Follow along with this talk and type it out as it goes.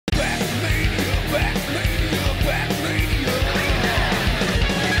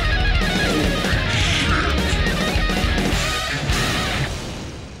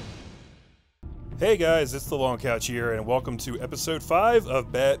Hey guys, it's the Long Couch here, and welcome to episode 5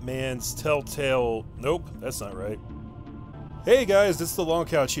 of Batman's Telltale... Nope, that's not right. Hey guys, it's the Long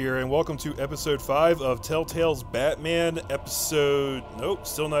Couch here, and welcome to episode 5 of Telltale's Batman episode... Nope,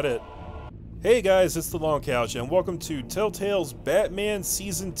 still not it. Hey guys, it's the Long Couch, and welcome to Telltale's Batman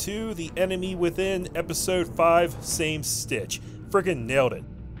Season 2, The Enemy Within, episode 5, Same Stitch. Frickin' nailed it.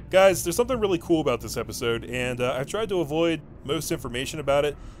 Guys, there's something really cool about this episode, and I've tried to avoid most information about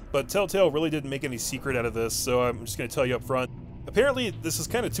it, but Telltale really didn't make any secret out of this, so I'm just going to tell you up front. Apparently, this is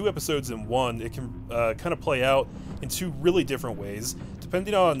kind of 2 episodes in one. It can kind of play out in 2 really different ways,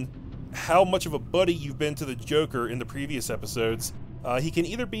 depending on how much of a buddy you've been to the Joker in the previous episodes. He can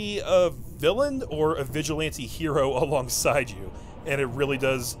either be a villain or a vigilante hero alongside you, and it really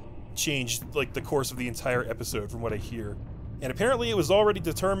does change like the course of the entire episode from what I hear. And apparently it was already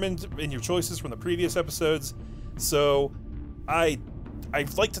determined in your choices from the previous episodes, so I'd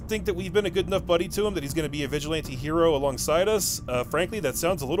like to think that we've been a good enough buddy to him that he's going to be a vigilante hero alongside us. Frankly, that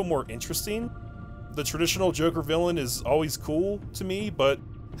sounds a little more interesting. The traditional Joker villain is always cool to me, but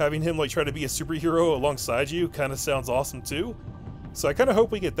having him like try to be a superhero alongside you kind of sounds awesome too. So I kind of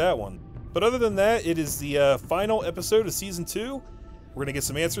hope we get that one. But other than that, it is the final episode of Season 2. We're going to get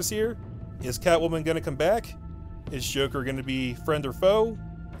some answers here. Is Catwoman going to come back? Is Joker going to be friend or foe?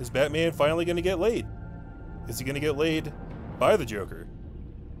 Is Batman finally going to get laid? Is he going to get laid by the Joker?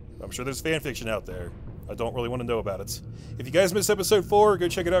 I'm sure there's fanfiction out there. I don't really want to know about it. If you guys missed episode 4, go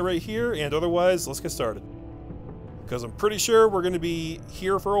check it out right here, and otherwise, let's get started. Because I'm pretty sure we're going to be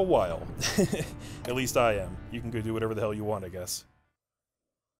here for a while. At least I am. You can go do whatever the hell you want, I guess.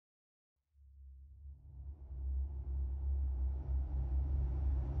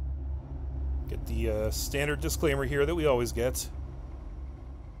 Get the standard disclaimer here that we always get.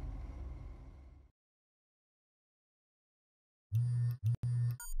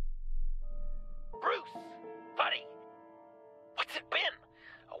 Bruce, buddy, what's it been?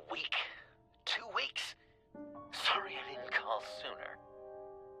 A week? 2 weeks? Sorry I didn't call sooner.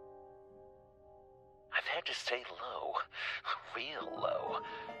 I've had to stay low, real low,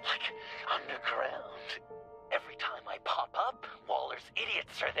 like underground. Every time I pop up, Waller's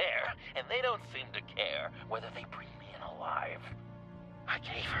idiots are there, and they don't seem to care whether they bring me in alive. I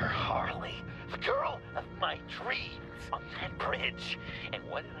gave her Harley, the girl of my dreams, on that bridge, and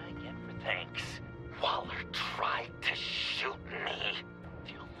what did I get for thanks? Waller tried to shoot me.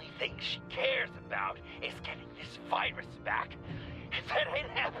 The only thing she cares about is getting this virus back. If that ain't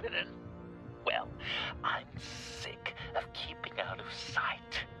happening, well, I'm sick of keeping out of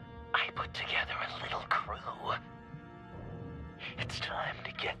sight. I put together a little crew. It's time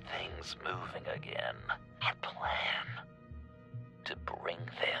to get things moving again. A plan to bring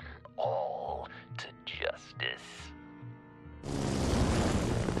them all to justice.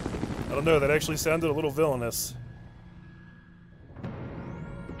 I don't know, that actually sounded a little villainous.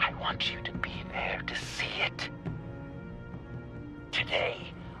 I want you to be there to see it. Today,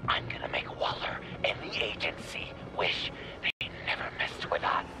 I'm gonna make Waller and the agency wish they never messed with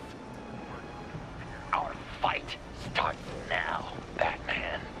us. Our fight starts now,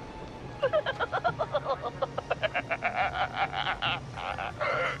 Batman.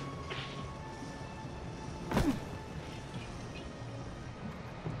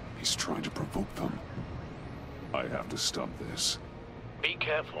 He's trying to provoke them. I have to stop this. Be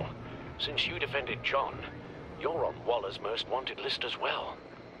careful. Since you defended John, you're on Waller's most wanted list as well.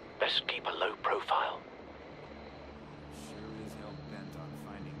 Best keep a low profile.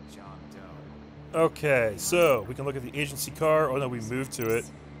 Okay, so we can look at the agency car. Oh no, we moved to it.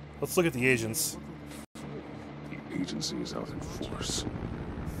 Let's look at the agents. The agency is out in force.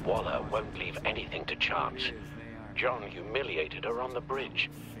 Waller won't leave anything to chance. John humiliated her on the bridge.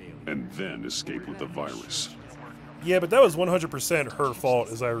 And then escape with the virus. Yeah, but that was 100% her fault,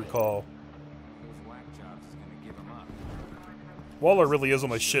 as I recall. Waller really is on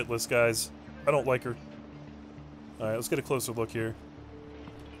my shit list, guys. I don't like her. Alright, let's get a closer look here.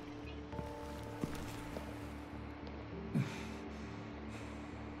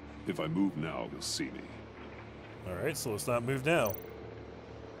 If I move now, you'll see me. Alright, so let's not move now.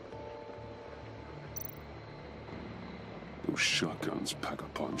 Those shotguns pack a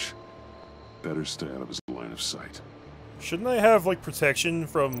punch. Better stay out of his line of sight. Shouldn't I have, like, protection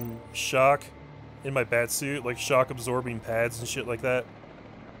from shock in my batsuit? Like, shock-absorbing pads and shit like that?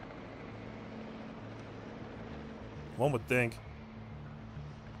 One would think.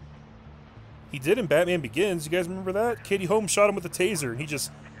 He did in Batman Begins. You guys remember that? Katie Holmes shot him with a taser, and he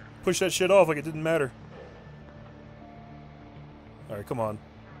just pushed that shit off like it didn't matter. Alright, come on.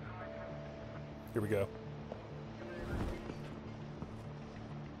 Here we go.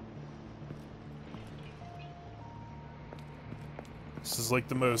 This is like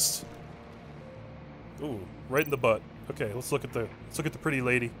the most... Ooh, right in the butt. Okay, let's look at the pretty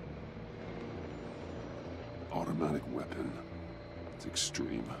lady. Automatic weapon. It's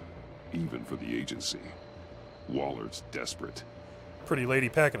extreme, even for the agency. Waller's desperate. Pretty lady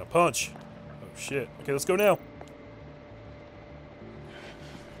packing a punch. Oh shit. Okay, let's go now.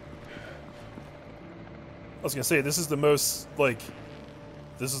 I was gonna say, this is the most scripted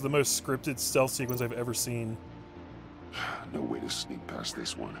stealth sequence I've ever seen. No way to sneak past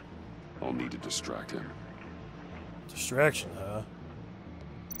this one. I'll need to distract him. Distraction, huh?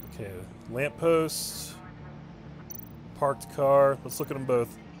 Okay, lamppost. Parked car. Let's look at them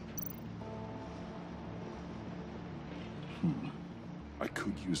both. I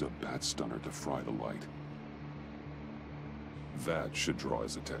could use a bat stunner to fry the light. That should draw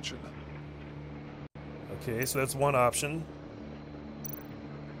his attention. Okay, so that's one option.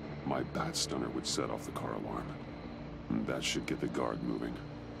 My bat stunner would set off the car alarm. That should get the guard moving.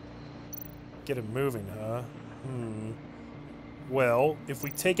 Get him moving, huh? Well, if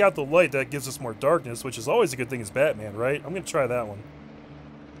we take out the light, that gives us more darkness, which is always a good thing as Batman, right? I'm gonna try that one.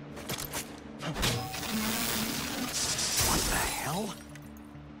 What the hell?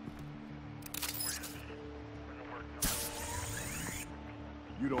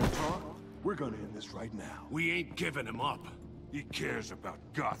 You don't talk? We're gonna end this right now. We ain't giving him up. He cares about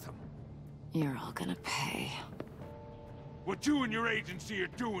Gotham. You're all gonna pay. What you and your agency are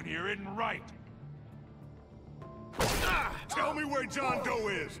doing here isn't right. Tell me where John Doe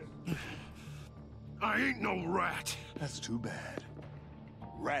is! I ain't no rat. That's too bad.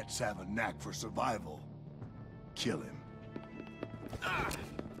 Rats have a knack for survival. Kill him.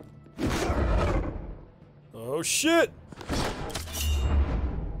 Oh shit!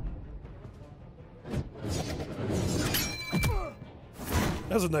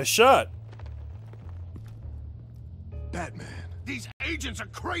 That was a nice shot. Batman. These agents are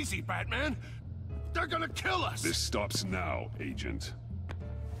crazy, Batman. They're gonna kill us. This stops now, Agent.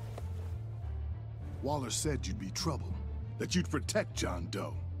 Waller said you'd be trouble, that you'd protect John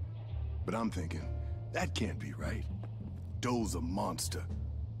Doe. But I'm thinking, that can't be right. Doe's a monster.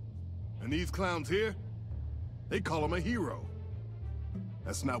 And these clowns here, they call him a hero.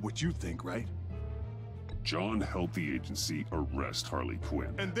 That's not what you think, right? John helped the agency arrest Harley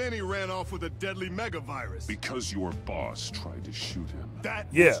Quinn. And then he ran off with a deadly megavirus. Because your boss tried to shoot him. That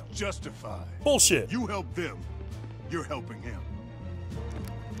Yeah. was justified. Bullshit. You help them, you're helping him.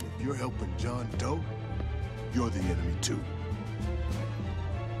 If you're helping John Doe, you're the enemy too.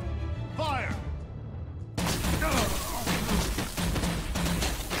 Fire! Hit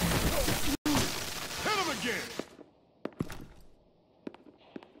him again!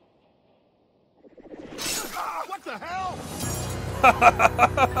 What the hell?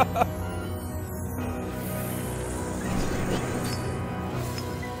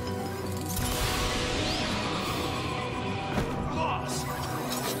 Lost.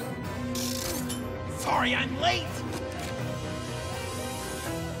 Sorry I'm late.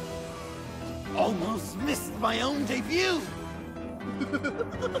 Almost missed my own debut.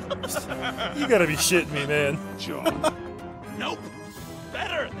 You gotta be shitting me, man. John. Nope.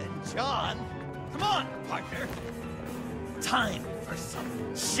 Better than John. Come on, partner. Time for some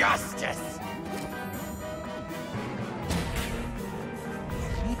justice.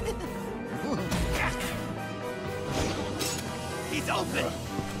 He's open.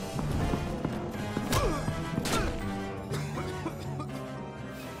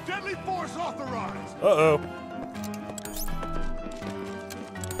 Deadly force authorized! Uh-oh.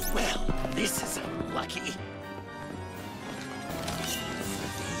 Well, this is unlucky.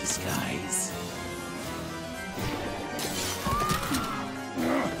 These guys.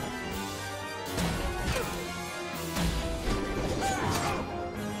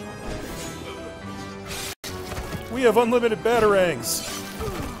 We have unlimited batarangs.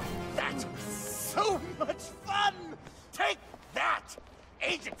 That was so much fun! Take that,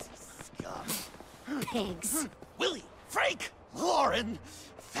 agency scum! Pigs. Willie, Frank, Lauren,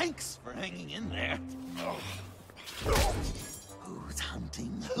 thanks for hanging in there. Who's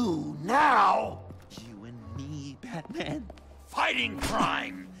hunting who now? You and me, Batman. Fighting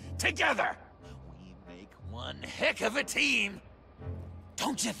crime together. We make one heck of a team.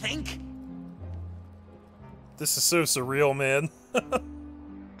 Don't you think? This is so surreal, man.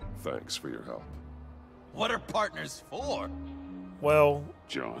 Thanks for your help. What are partners for? Well,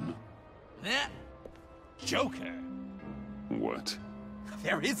 John. Eh? Joker. What?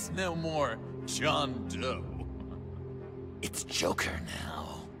 There is no more John Doe. It's Joker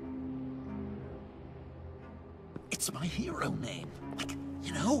now. It's my hero name. Like,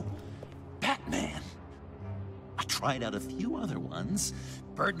 you know, Batman. I tried out a few other ones.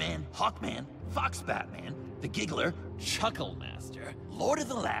 Birdman, Hawkman, Fox Batman, the Giggler, Chuckle Master, Lord of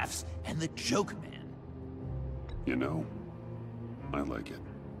the Laughs, and the Joke Man. You know, I like it.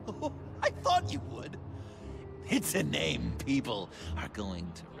 Oh, I thought you would. It's a name people are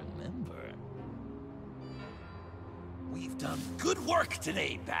going to remember. We've done good work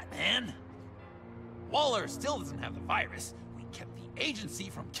today, Batman. Waller still doesn't have the virus. We kept the agency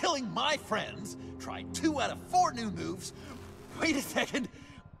from killing my friends, tried 2 out of 4 new moves. Wait a second.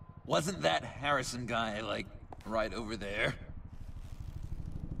 Wasn't that Harrison guy, like, right over there?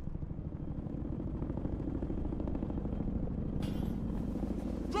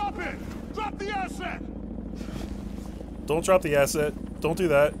 Drop it! Drop the asset! Don't drop the asset. Don't do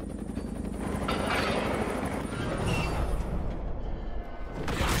that.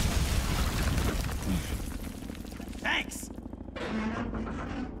 Thanks!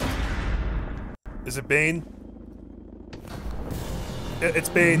 Is it Bane? It's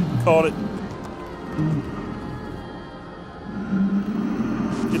Bane. Called it.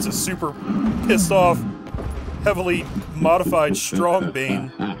 It's a super pissed off, heavily modified strong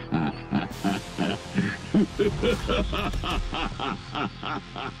Bane.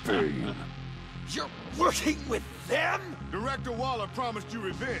 Bane. You're working with them? Director Waller promised you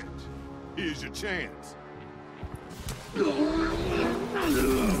revenge. Here's your chance.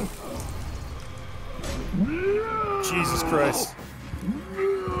 Jesus Christ.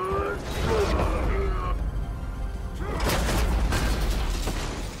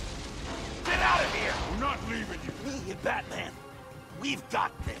 Get out of here! We're not leaving you. Me and Batman, we've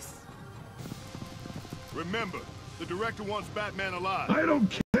got this. Remember, the director wants Batman alive. I don't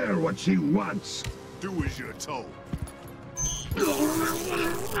care what she wants. Do as you're told. We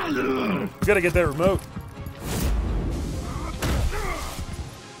gotta get that remote.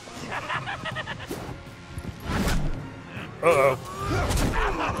 Uh-oh.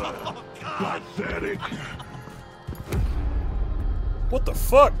 Pathetic. What the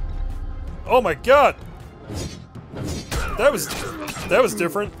fuck? Oh my god! That was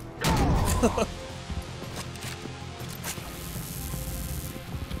different.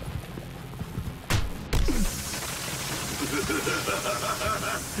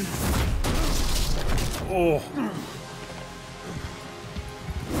 Oh.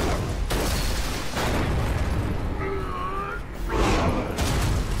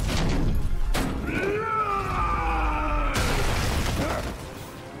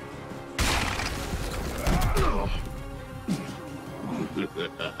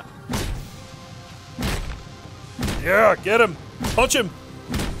 Yeah, get him! Punch him!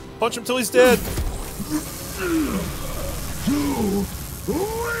 Punch him till he's dead! Too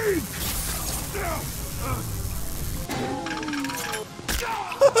weak.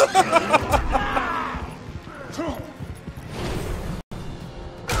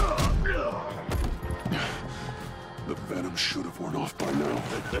 The venom should have worn off by now.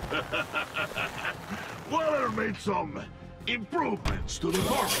 Waller made some improvements to the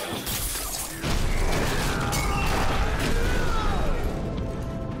market.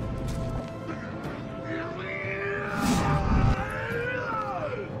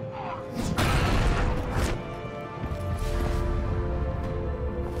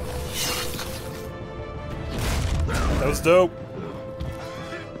 That was dope.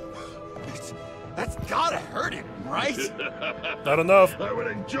 That's gotta hurt him, right? Not enough. I would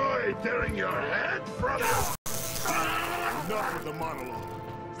enjoy tearing your head from you. Enough with the monologue.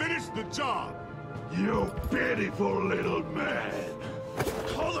 Finish the job. You pitiful little man.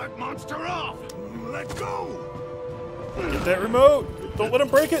 Call that monster off. Let go. Get that remote. Don't let him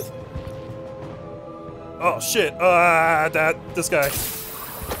break it. Oh shit. This guy.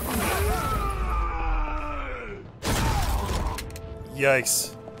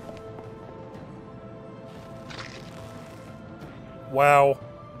 Yikes. Wow.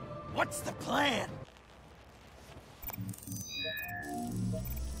 What's the plan?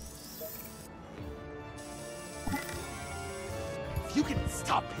 If you can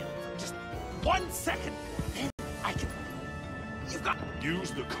stop him for just 1 second, then I can... You've got... Use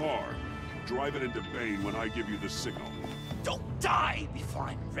the car. Drive it into Bane when I give you the signal. Don't die before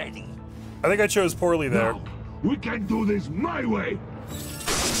I'm ready. I think I chose poorly there. No, we can do this my way.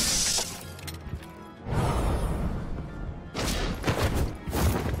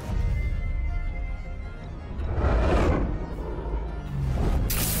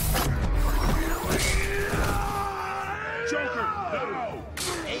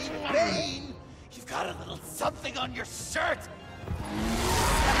 Hey, Bane! You've got a little something on your shirt!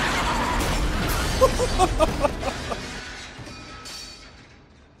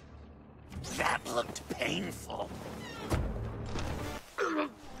 That looked painful. painful.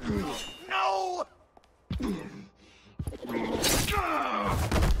 No!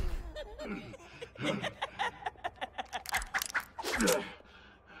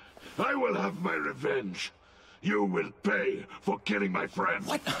 I will have my revenge. You will pay for killing my friend.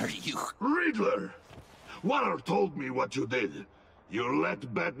 What are you? Riddler! Waller told me what you did. You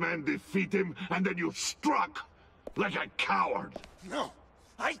let Batman defeat him, and then you struck like a coward. No,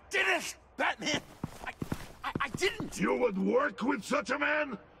 I didn't! Batman! I didn't! You would work with such a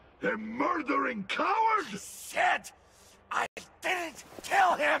man? A murdering coward? I said I didn't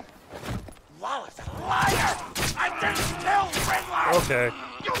kill him! Waller's a liar! I didn't kill Riddler! Okay.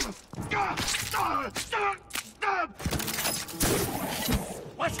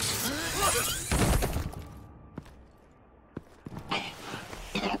 What?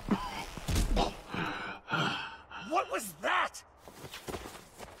 What was that?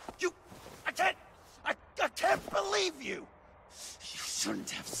 I can't believe you! You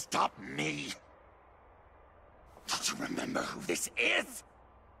shouldn't have stopped me. Don't you remember who this is?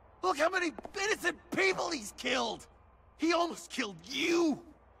 Look how many innocent people he's killed! He almost killed you!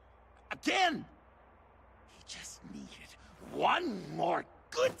 Again! He just needed one more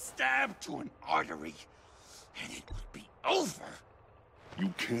good stab to an artery, and it would be over.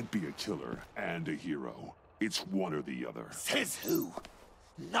 You can't be a killer and a hero. It's one or the other. Says who?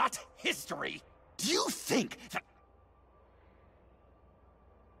 Not history. Do you think that...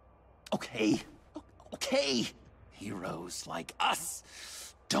 Okay. Heroes like us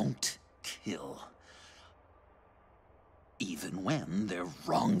don't kill. Even when they're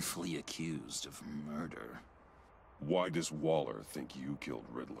wrongfully accused of murder. Why does Waller think you killed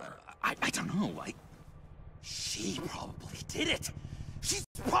Riddler? I don't know. She probably did it. She's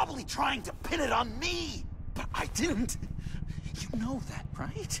probably trying to pin it on me. But I didn't. You know that,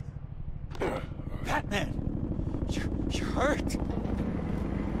 right? Batman, you're hurt.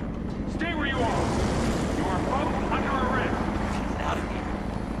 Stay where you are. You are both under arrest. Get out of here.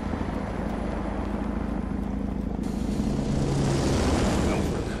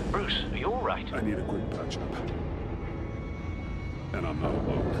 Alfred, Bruce, are you all right? I need a quick patch-up. And I'm not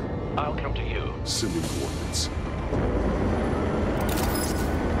alone. I'll come to you. Send me coordinates.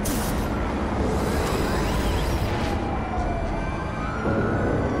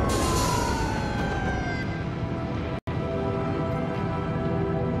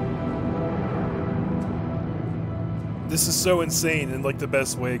 This is so insane in like the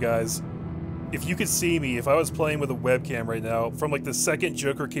best way, guys. If you could see me, if I was playing with a webcam right now, from like the second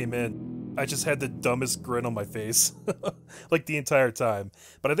Joker came in, I just had the dumbest grin on my face. Like the entire time.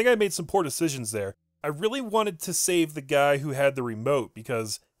 But I think I made some poor decisions there. I really wanted to save the guy who had the remote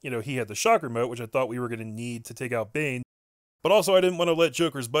because, you know, he had the shock remote, which I thought we were going to need to take out Bane. But also I didn't want to let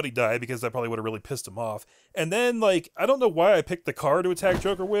Joker's buddy die because that probably would have really pissed him off. And then, like, I don't know why I picked the car to attack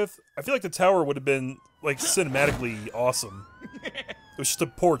Joker with. I feel like the tower would have been, like, cinematically awesome. It was just a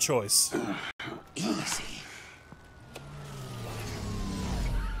poor choice. Easy.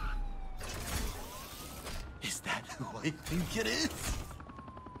 Is that who I think it is?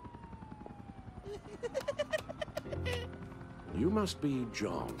 You must be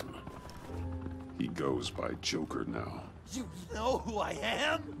John. He goes by Joker now. You know who I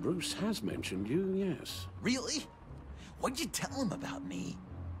am? Bruce has mentioned you, yes. Really? What'd you tell him about me?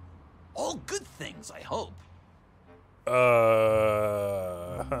 All good things, I hope.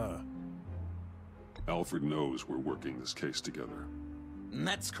 Alfred knows we're working this case together.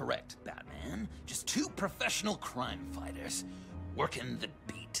 That's correct, Batman. Just two professional crime fighters working the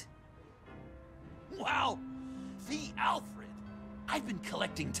beat. Wow, the Alfred. I've been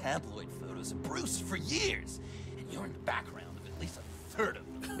collecting tabloid photos of Bruce for years, and you're in the background of at least a third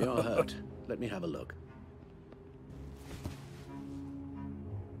of them. You're hurt. Let me have a look.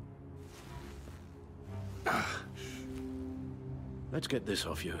 Let's get this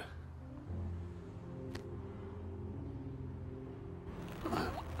off you.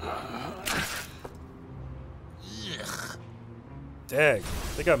 Ugh. Dag,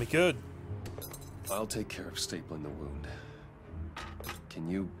 they got me good. I'll take care of stapling the wound. Can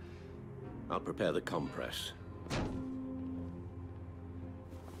you... I'll prepare the compress. Can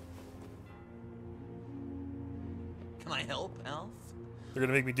I help, Alf? They're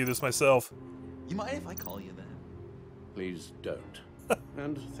gonna make me do this myself. You mind if I call you that? Please don't.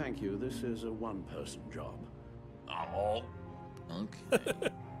 And thank you, this is a one-person job. Oh, okay.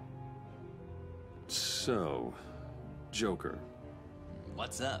 So... Joker.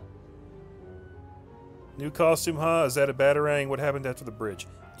 What's up? New costume, huh? Is that a Batarang? What happened after the bridge?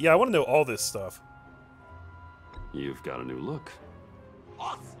 Yeah, I want to know all this stuff. You've got a new look.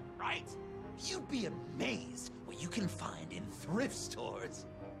 Awesome, right? You'd be amazed what you can find in thrift stores.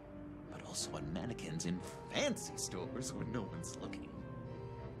 But also on mannequins in fancy stores when no one's looking.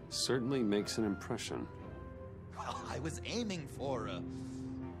 Certainly makes an impression. Well, I was aiming for a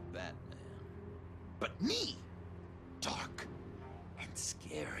Batman. But me, dark and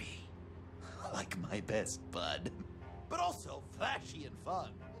scary. Like my best bud. But also flashy and fun.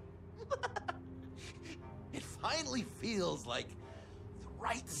 It finally feels like the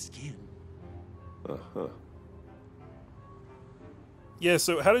right skin. Uh-huh. Yeah,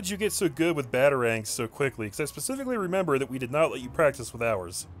 so how did you get so good with batarangs so quickly? Because I specifically remember that we did not let you practice with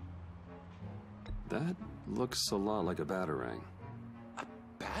ours. That looks a lot like a batarang. A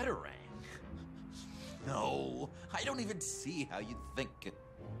batarang? No, I don't even see how you'd think it.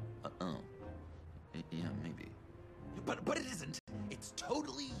 Uh-oh. Yeah, maybe. But it isn't. It's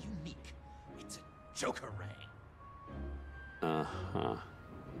totally unique. It's a Joker-rang. Uh-huh.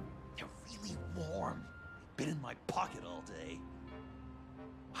 They're really warm. Been in my pocket all day.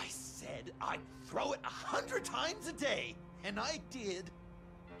 I said I'd throw it 100 times a day, and I did.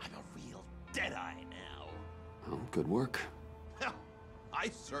 I'm a real deadeye now. Well, good work. I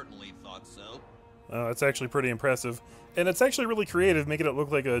certainly thought so. Oh, it's actually pretty impressive. And it's actually really creative, making it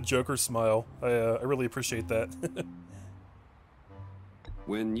look like a Joker smile. I really appreciate that.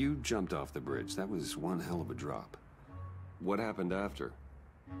 When you jumped off the bridge, that was one hell of a drop. What happened after?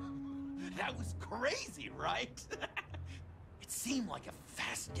 That was crazy, right? It seemed like a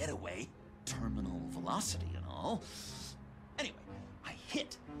fast getaway. Terminal velocity and all. Anyway, I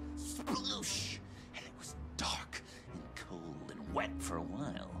hit. Sploosh! And it was dark and cold and wet for a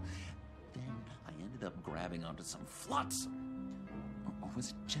while. Then I ended up grabbing onto some flotsam. Or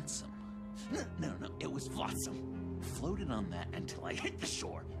was it jetsam? No, it was flotsam. Floated on that until I hit the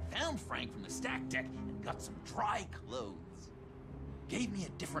shore, found Frank from the stack deck, and got some dry clothes. Gave me a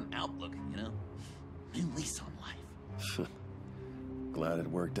different outlook, you know? New lease on life. Glad it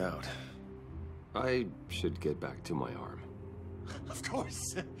worked out. I should get back to my arm. Of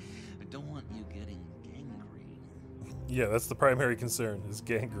course. I don't want you getting gangrene. Yeah, that's the primary concern, is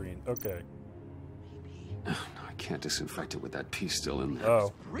gangrene. Okay. Maybe. No, I can't disinfect it with that piece still in there.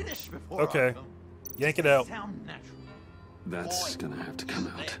 Oh. British before Okay. Yank it out. Sound natural. That's gonna have to come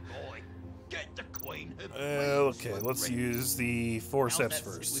out. Boy, get the queen. Okay, let's use the forceps How's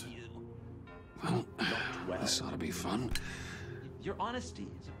that sit first. with you? Well, this ought to be fun. Your honesty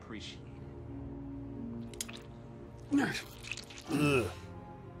is appreciated. Ugh.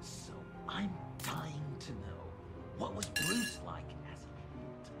 So I'm dying to know, what was Bruce like as a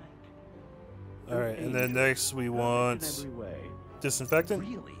tank? Alright, and then next we want In every way. disinfectant?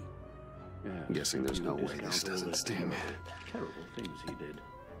 Really? Yeah, I'm guessing there's no way discount this all doesn't the sting. terrible things he did.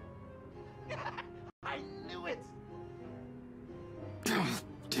 I knew it! Oh,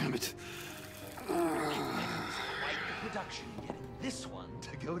 damn it. Quite the production getting this one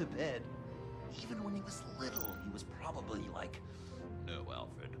to go to bed. Even when he was little, he was probably like, "No,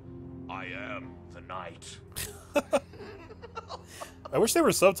 Alfred, I am the night." I wish they were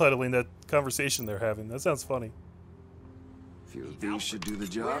subtitling that conversation they're having. That sounds funny. A few of Hey, these should do the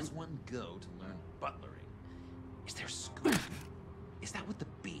Alfred, job. Where does one go to learn butlering? Is there school? Is that what the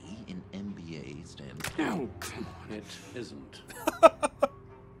B in MBA stands for? Oh, come on. It isn't.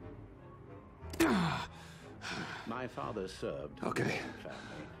 My father served Okay. the Kane family.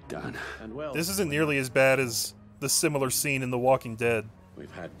 Done. And well, This isn't nearly as bad as the similar scene in The Walking Dead.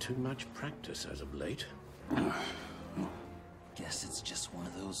 we've had too much practice as of late. Guess it's just one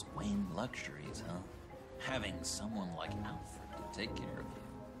of those Wayne luxuries, huh? Having someone like Alfred to take care of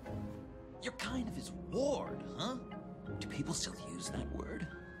you. You're kind of his ward, huh? Do people still use that word?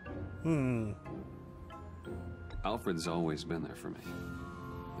 Alfred's always been there for me.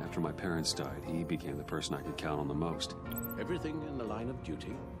 After my parents died, he became the person I could count on the most. Everything in the line of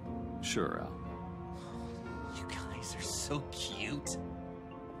duty. Sure, Al. You guys are so cute.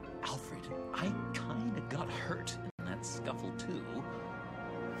 Alfred, I kind of got hurt in that scuffle too.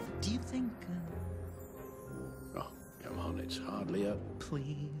 Do you think... Oh, come on, it's hardly a...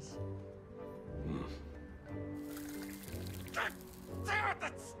 please? Damn it,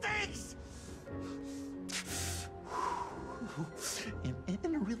 that stinks!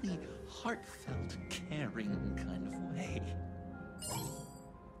 In a really heartfelt, caring kind of way.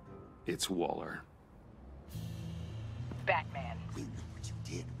 It's Waller. Batman. We know what you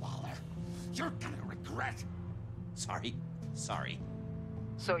did, Waller. You're gonna regret. Sorry.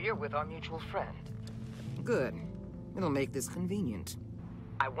 So you're with our mutual friend. Good. It'll make this convenient.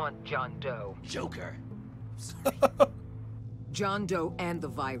 I want John Doe. Joker. John Doe and the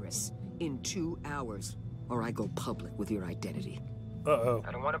virus in 2 hours, or I go public with your identity. Uh-oh.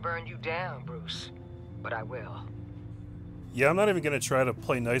 I don't want to burn you down, Bruce, but I will. Yeah, I'm not even gonna try to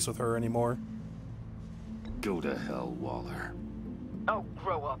play nice with her anymore. Go to hell, Waller. Oh,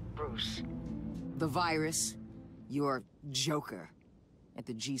 grow up, Bruce. The virus, your Joker, at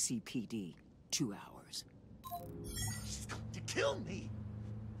the GCPD, 2 hours. She's going to kill me!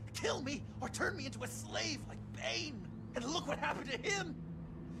 Kill me or turn me into a slave like Kane! And look what happened to him!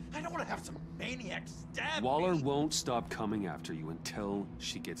 I don't want to have some maniac stab Waller me. won't stop coming after you until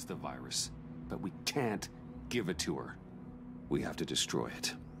she gets the virus. But we can't give it to her. We have to destroy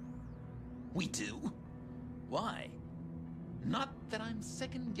it. We do? Why? Not that I'm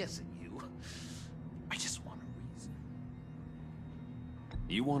second-guessing you. I just want a reason.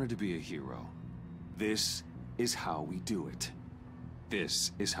 You wanted to be a hero. This is how we do it.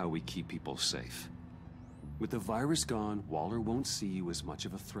 This is how we keep people safe. With the virus gone, Waller won't see you as much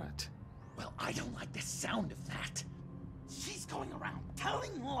of a threat. Well, I don't like the sound of that. She's going around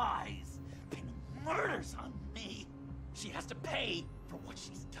telling lies, pinning murders on me. She has to pay for what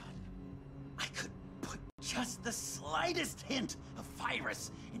she's done. I could put just the slightest hint of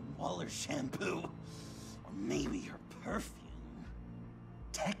virus in Waller's shampoo. Or maybe her perfume.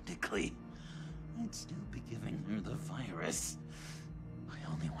 Technically, I'd still be giving her the virus. I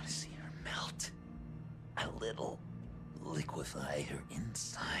only want to see her melt. A little. Liquefy her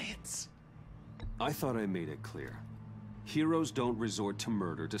insides. I thought I made it clear. Heroes don't resort to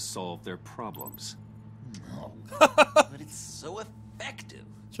murder to solve their problems. No, but it's so effective.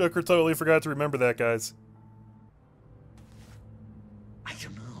 Joker totally forgot to remember that, guys. I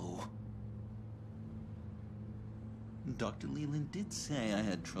don't know. Dr. Leland did say I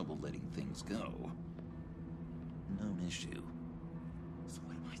had trouble letting things go. No issue. So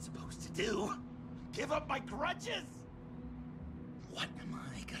what am I supposed to do? Give up my grudges? What am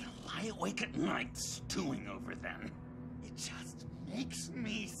I gonna lie awake at night stewing over then? It just makes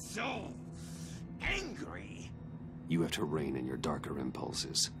me so angry. You have to rein in your darker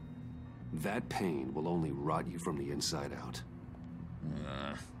impulses. That pain will only rot you from the inside out.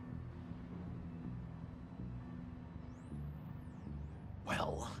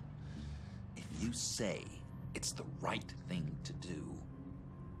 Well, if you say it's the right thing to do.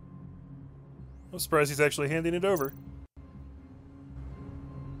 I'm surprised he's actually handing it over.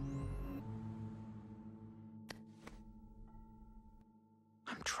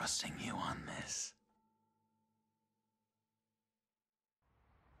 I'm trusting you on this.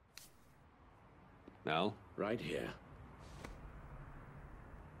 Now? Right here.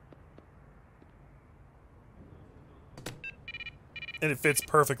 And it fits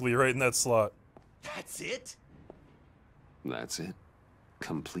perfectly right in that slot. That's it? That's it.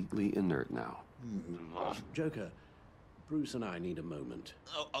 Completely inert now. Joker, Bruce and I need a moment.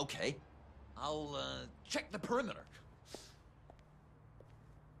 Oh, okay. I'll, check the perimeter.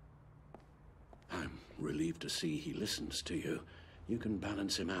 I'm relieved to see he listens to you. You can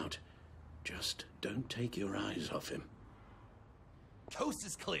balance him out. Just don't take your eyes off him. Coast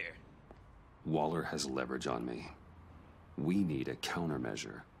is clear. Waller has leverage on me. We need a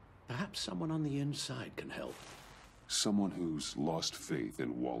countermeasure. Perhaps someone on the inside can help. Someone who's lost faith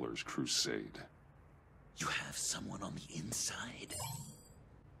in Waller's crusade. You have someone on the inside?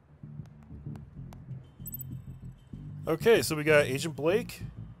 Okay, so we got Agent Blake.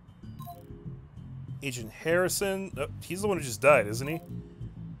 Agent Harrison. Oh, he's the one who just died, isn't he?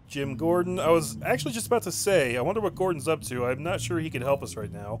 Jim Gordon. I was actually just about to say, I wonder what Gordon's up to. I'm not sure he could help us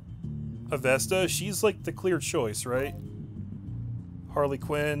right now. Avesta, she's like the clear choice, right? Harley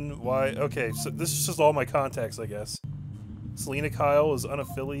Quinn, why? Okay, so this is just all my contacts, I guess. Selena Kyle is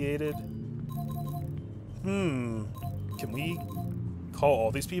unaffiliated. Can we call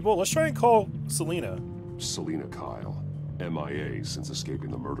all these people? Let's try and call Selena. Selena Kyle, MIA since escaping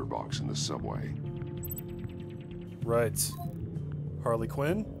the murder box in the subway. Right. Harley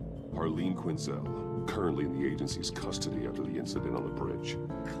Quinn? Harleen Quinzel, currently in the agency's custody after the incident on the bridge.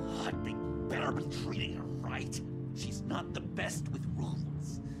 God, they better be treating her right. She's not the best with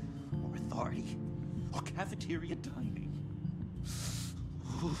rules, or authority, or cafeteria dining.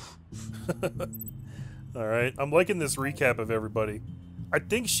 Alright, I'm liking this recap of everybody. I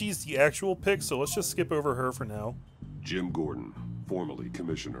think she's the actual pick, so let's just skip over her for now. Jim Gordon, formerly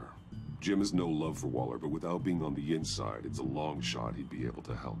commissioner. Jim has no love for Waller, but without being on the inside, it's a long shot he'd be able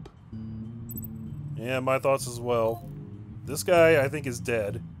to help. Yeah, my thoughts as well. This guy, I think, is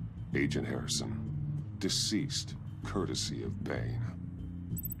dead. Agent Harrison, deceased, courtesy of Bane.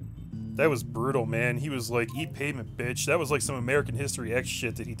 That was brutal, man. He was like, eat pavement, bitch. That was like some American History X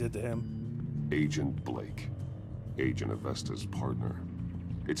shit that he did to him. Agent Blake, Agent Avesta's partner.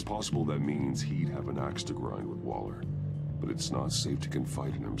 It's possible that means he'd have an axe to grind with Waller. but it's not safe to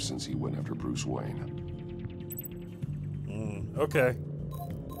confide in him since he went after Bruce Wayne. Okay.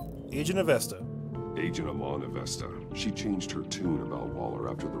 Agent Avesta. Agent Amon Avesta. She changed her tune about Waller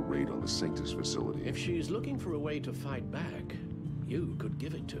after the raid on the Sanctus facility. If she's looking for a way to fight back, you could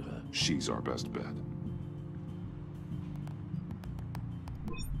give it to her. She's our best bet.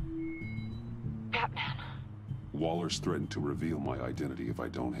 Batman. Waller's threatened to reveal my identity if I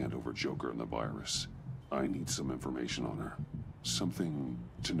don't hand over Joker and the virus. I need some information on her. Something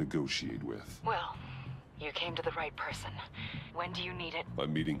to negotiate with. Well, you came to the right person. When do you need it?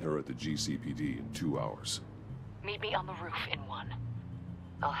 I'm meeting her at the GCPD in 2 hours. Meet me on the roof in 1.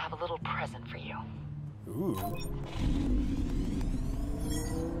 I'll have a little present for you. Ooh.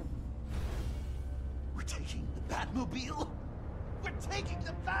 We're taking the Batmobile? We're taking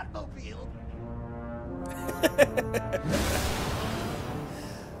the Batmobile!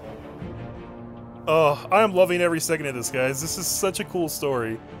 Oh, I am loving every second of this, guys. This is such a cool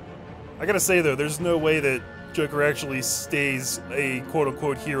story. I gotta say, though, there's no way that Joker actually stays a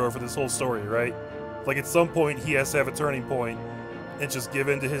quote-unquote hero for this whole story, right? Like, at some point, he has to have a turning point and just give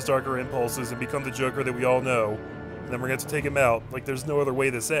in to his darker impulses and become the Joker that we all know. And then we're gonna have to take him out. Like, there's no other way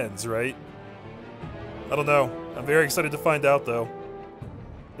this ends, right? I don't know. I'm very excited to find out, though.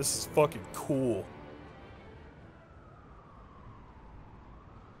 This is fucking cool.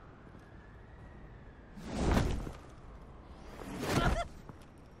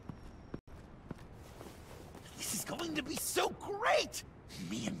 This is going to be so great!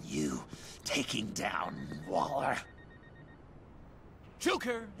 Me and you taking down Waller.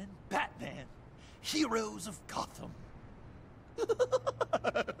 Joker and Batman, heroes of Gotham.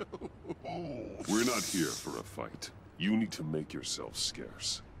 We're not here for a fight. You need to make yourself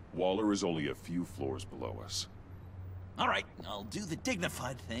scarce. Waller is only a few floors below us. All right, I'll do the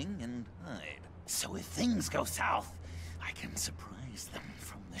dignified thing and hide. So if things go south, I can surprise them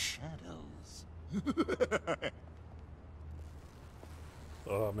from the shadows.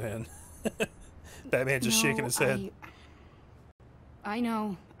 Oh, man. Batman just shaking his head. I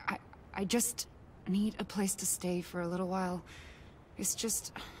know. I just need a place to stay for a little while. It's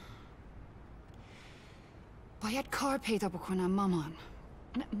just... Bayad kar peyda بکنم مامان.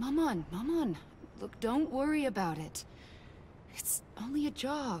 Maman. Look, don't worry about it. It's only a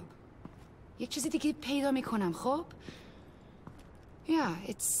job. یک چیزی دیگه پیدا میکنم خب؟ Yeah,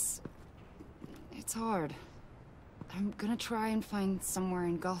 it's hard. I'm gonna try and find somewhere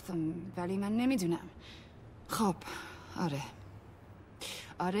in Gotham ولی من نمیدونم. خب، آره.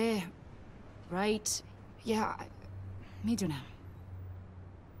 Right. Yeah, میدونم.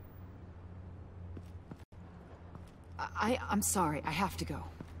 I'm sorry, I have to go.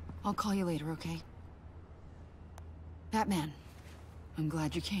 I'll call you later, okay? Batman, I'm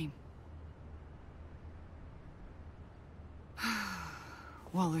glad you came.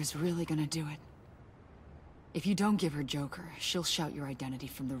 Waller's really gonna do it. If you don't give her Joker, she'll shout your identity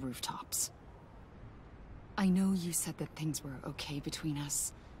from the rooftops. I know you said that things were okay between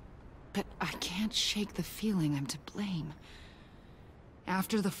us, but I can't shake the feeling I'm to blame.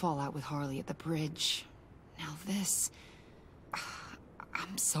 After the fallout with Harley at the bridge, now this...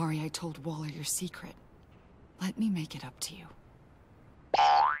 I'm sorry I told Waller your secret. Let me make it up to you.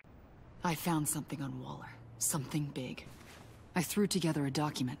 I found something on Waller. Something big. I threw together a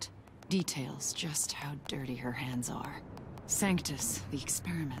document. Details just how dirty her hands are. Sanctus, the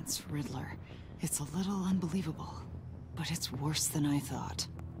experiments, Riddler. It's a little unbelievable, but it's worse than I thought.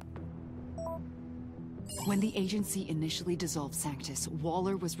 When the agency initially dissolved Sanctus,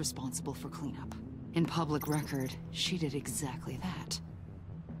 Waller was responsible for cleanup. In public record, she did exactly that.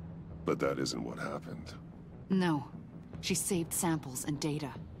 But that isn't what happened. No. She saved samples and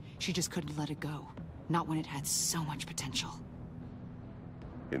data. She just couldn't let it go. Not when it had so much potential.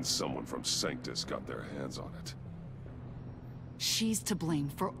 And someone from Sanctus got their hands on it. She's to blame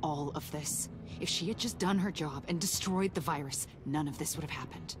for all of this. If she had just done her job and destroyed the virus, none of this would have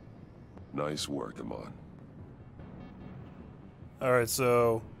happened. Nice work, Amon. Alright,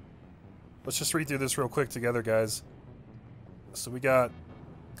 so... let's just read through this real quick together, guys. So we got...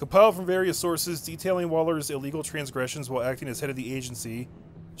 compiled from various sources detailing Waller's illegal transgressions while acting as head of the agency.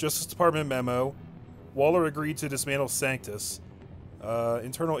 Justice Department memo. Waller agreed to dismantle Sanctus.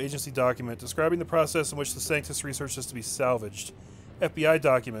 Internal agency document describing the process in which the Sanctus research is to be salvaged. FBI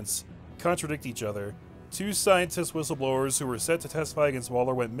documents contradict each other. 2 scientist whistleblowers who were set to testify against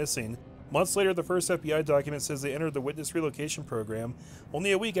Waller went missing. Months later, the first FBI document says they entered the witness relocation program.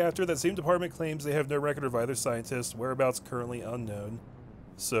 Only a week after, that same department claims they have no record of either scientist, whereabouts currently unknown.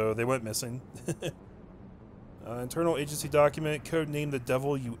 So they went missing. Internal agency document, codenamed The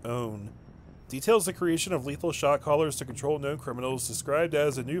Devil You Own. Details the creation of lethal shot callers to control known criminals, described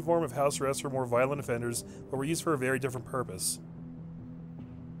as a new form of house arrest for more violent offenders, but were used for a very different purpose.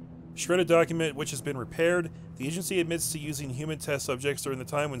 Shredded document which has been repaired. The agency admits to using human test subjects during the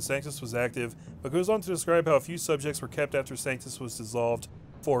time when Sanctus was active, but goes on to describe how a few subjects were kept after Sanctus was dissolved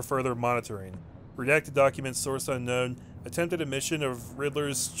for further monitoring. Redacted document, source unknown. Attempted omission of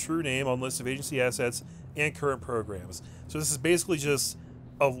Riddler's true name on list of agency assets and current programs. So this is basically just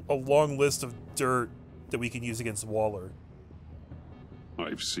a long list of dirt that we can use against Waller.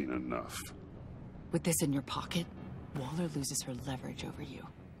 I've seen enough. With this in your pocket, Waller loses her leverage over you.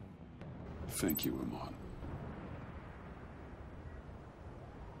 Thank you, Amon.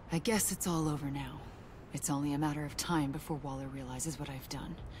 I guess it's all over now. It's only a matter of time before Waller realizes what I've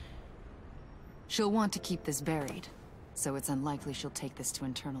done. She'll want to keep this buried, so it's unlikely she'll take this to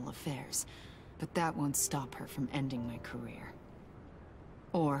internal affairs. But that won't stop her from ending my career.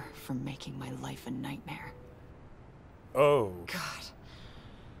 Or from making my life a nightmare. Oh. God.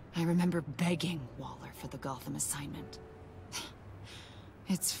 I remember begging Waller for the Gotham assignment.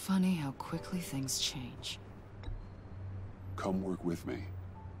 It's funny how quickly things change. Come work with me.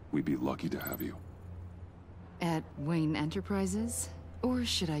 We'd be lucky to have you. At Wayne Enterprises? Or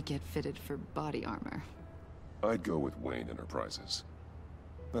should I get fitted for body armor? I'd go with Wayne Enterprises.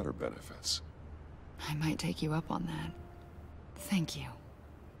 Better benefits. I might take you up on that. Thank you.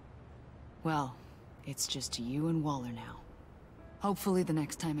 Well, it's just you and Waller now. Hopefully the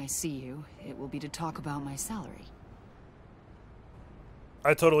next time I see you, it will be to talk about my salary.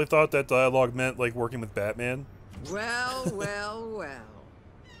 I totally thought that dialogue meant, like, working with Batman. Well, well, well.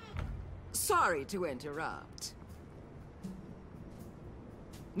 Sorry to interrupt.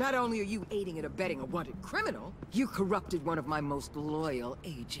 Not only are you aiding and abetting a wanted criminal, you corrupted one of my most loyal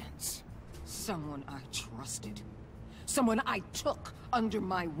agents. Someone I trusted. Someone I took under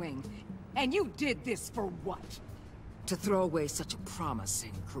my wing. And you did this for what? To throw away such a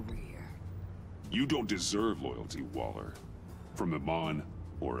promising career. You don't deserve loyalty, Waller. From Amon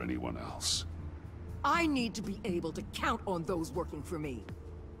or anyone else. I need to be able to count on those working for me.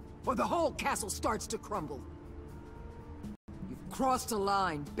 Or the whole castle starts to crumble. You've crossed a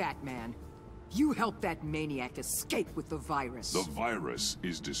line, Batman. You helped that maniac escape with the virus. The virus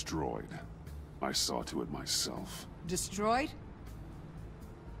is destroyed. I saw to it myself. Destroyed?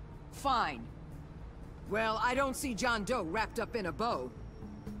 Fine. Well, I don't see John Doe wrapped up in a bow.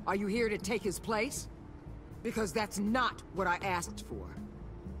 Are you here to take his place? Because that's not what I asked for.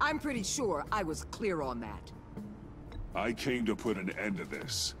 I'm pretty sure I was clear on that. I came to put an end to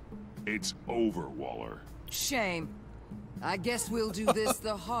this. It's over, Waller. Shame. I guess we'll do this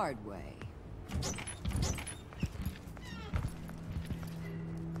the hard way.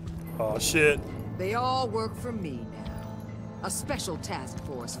 Oh shit. They all work for me now. A special task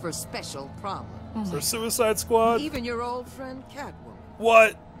force for special problems. For Suicide Squad? Even your old friend Catwoman.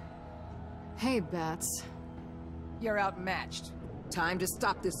 What? Hey, Bats. You're outmatched. Time to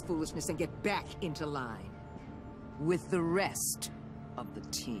stop this foolishness and get back into line. With the rest of the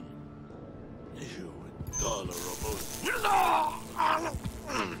team.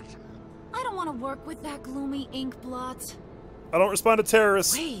 I don't want to work with that gloomy ink blot. I don't respond to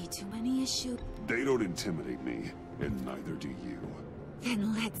terrorists. Way too many issues. They don't intimidate me, and neither do you.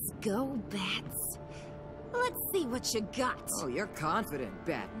 Then let's go, Bats. Let's see what you got. Oh, you're confident,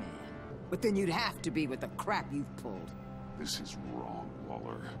 Batman. But then you'd have to be with the crap you've pulled. This is wrong,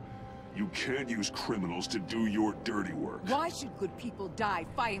 Waller. You can't use criminals to do your dirty work. Why should good people die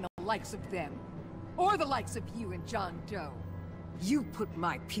fighting the likes of them? Or the likes of you and John Doe? You put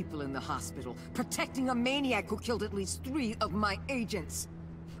my people in the hospital, protecting a maniac who killed at least 3 of my agents.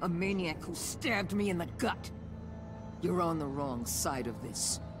 A maniac who stabbed me in the gut. You're on the wrong side of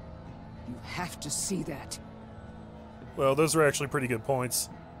this. You have to see that. Well, those are actually pretty good points.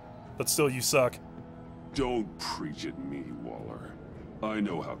 But still, you suck. Don't preach at me, Waller. I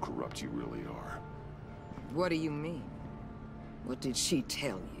know how corrupt you really are. What do you mean? What did she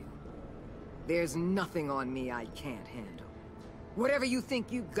tell you? There's nothing on me I can't handle. Whatever you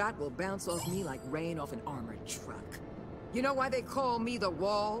think you got will bounce off me like rain off an armored truck. You know why they call me the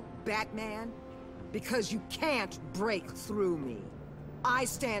Wall, Batman? Because you can't break through me. I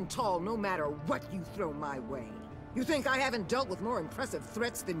stand tall no matter what you throw my way. You think I haven't dealt with more impressive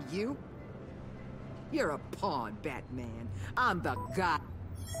threats than you? You're a pawn, Batman. I'm the guy.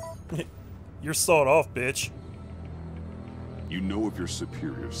 You're sawed off, bitch. You know if your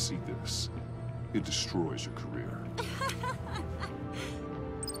superiors see this, it destroys your career.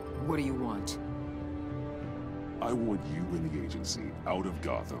 What do you want? I want you and the agency out of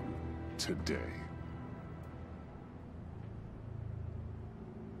Gotham today.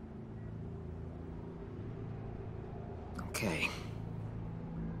 Okay.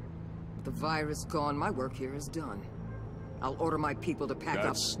 With the virus gone, my work here is done. I'll order my people to pack up.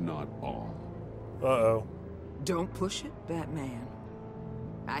 That's not all. Uh-oh. Don't push it, Batman.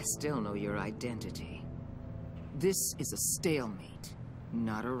 I still know your identity. This is a stalemate,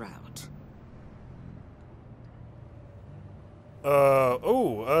 not a rout.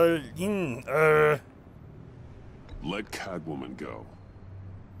 Let Catwoman go.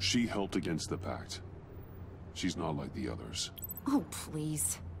 She helped against the Pact. She's not like the others. Oh,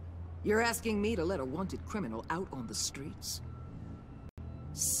 please. You're asking me to let a wanted criminal out on the streets?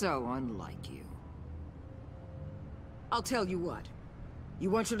 So unlike you. I'll tell you what. You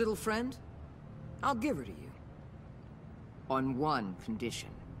want your little friend? I'll give her to you. On one condition.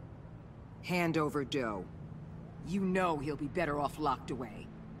 Hand over Doe. You know he'll be better off locked away.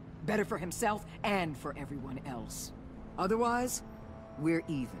 Better for himself and for everyone else. Otherwise, we're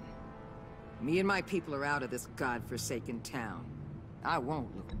even. Me and my people are out of this godforsaken town. I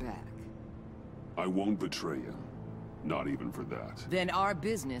won't look back. I won't betray you. Not even for that. Then our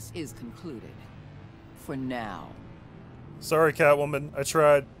business is concluded. For now. Sorry, Catwoman. I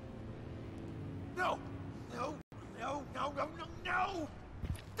tried. No! No! No! No! No! No! No!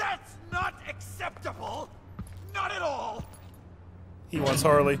 That's not acceptable! Not at all! He wants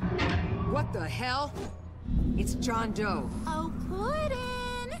Harley. What the hell? It's John Doe. Oh, Puddin'!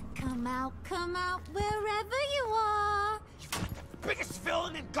 Come out, wherever you are. You've got the biggest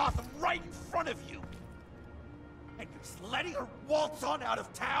villain in Gotham right in front of you! And you're just letting her waltz on out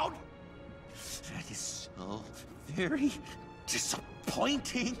of town? That is so very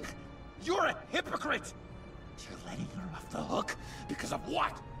disappointing. You're a hypocrite! You're letting her off the hook because of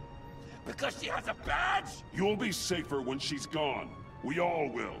what? Because she has a badge? You'll be safer when she's gone. We all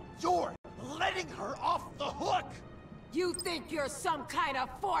will. You're letting her off the hook! You think you're some kind of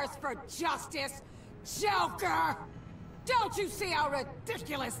force for justice, Joker? Don't you see how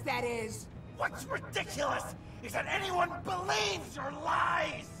ridiculous that is? What's ridiculous is that anyone believes your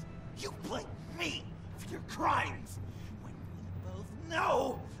lies! You blame me for your crimes, when we both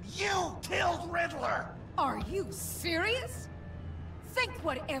know you killed Riddler! Are you serious? Think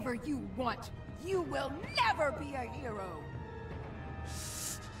whatever you want. You will never be a hero.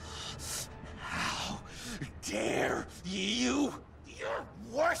 How dare you? You're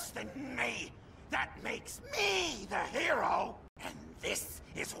worse than me! That makes me the hero! And this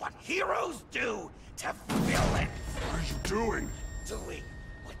is what heroes do to villains! What are you doing? Doing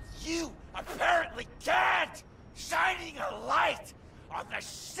what you apparently can't! Shining a light on the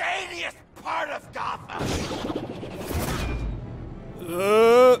shadiest part of Gotham!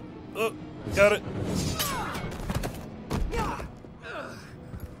 Got it.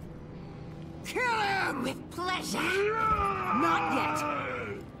 Kill him! With pleasure. Not yet.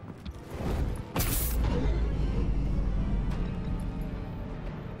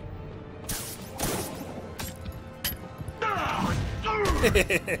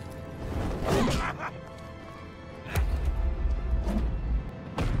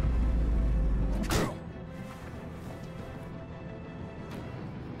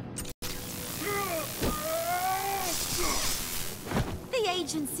 The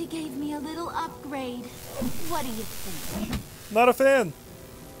agency gave me a little upgrade. What do you think? Not a fan.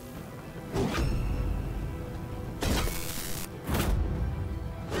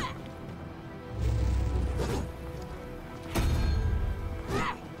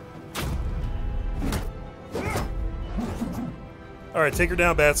 All right, take her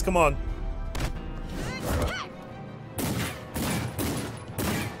down, Bats. Come on.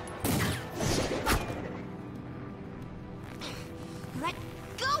 Let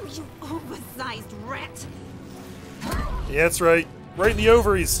go, you oversized rat! Yeah, that's right. Right in the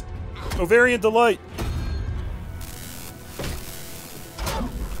ovaries. Ovarian delight.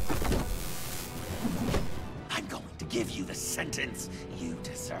 I'm going to give you the sentence you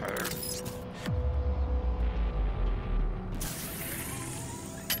deserve.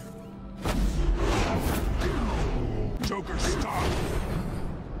 Joker, stop!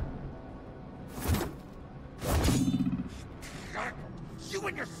 You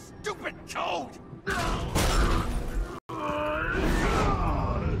and your stupid code!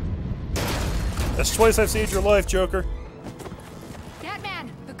 That's twice I've saved your life, Joker. Batman,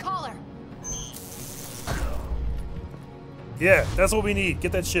 the collar. Yeah, that's what we need.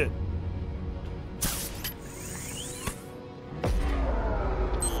 Get that shit.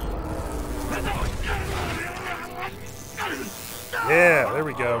 Yeah, there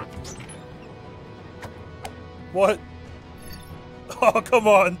we go. What? Oh, come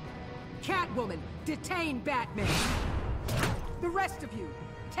on. Catwoman, detain Batman. The rest of you,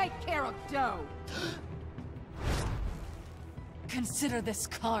 take care of Doe. Consider this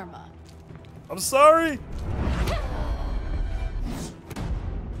karma. I'm sorry!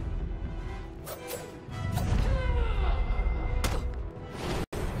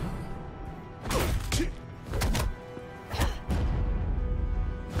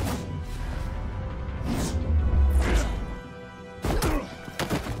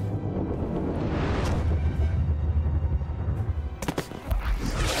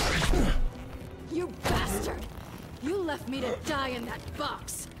 You bastard! You left me to die in that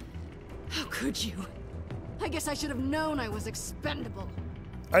box. How could you? I guess I should have known I was expendable.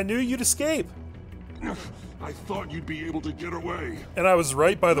 I knew you'd escape. I thought you'd be able to get away. And I was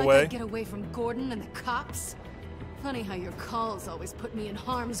right, by the way. I'd get away from Gordon and the cops? Funny how your calls always put me in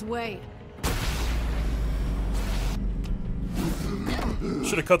harm's way.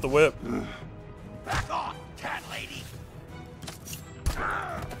 Should have cut the whip. Back off, cat lady!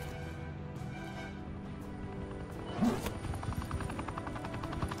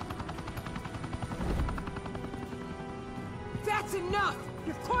 That's enough!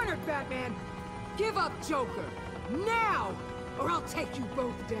 You're cornered, Batman! Give up Joker! Now! Or I'll take you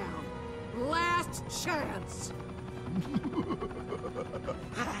both down. Last chance!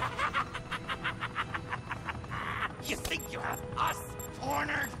 You think you have us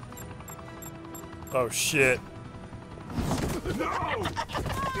cornered? Oh shit. No!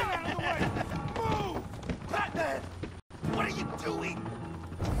 Get out of the way! Move! Batman! What are you doing?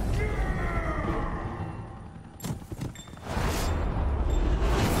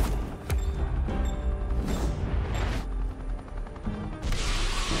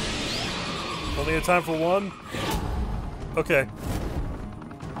 Only have time for one? Okay.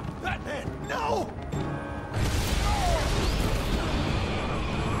 Batman, no!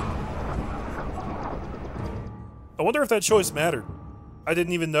 I wonder if that choice mattered. I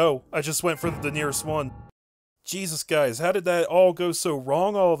didn't even know. I just went for the nearest one. Jesus, guys, how did that all go so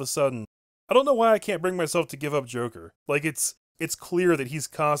wrong all of a sudden? I don't know why I can't bring myself to give up Joker. Like, it's clear that he's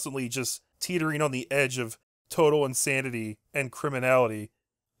constantly just teetering on the edge of total insanity and criminality.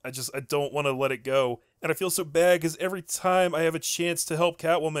 I don't want to let it go. And I feel so bad because every time I have a chance to help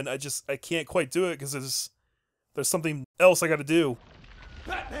Catwoman, I can't quite do it because there's something else I gotta do.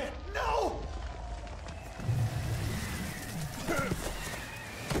 Batman, no!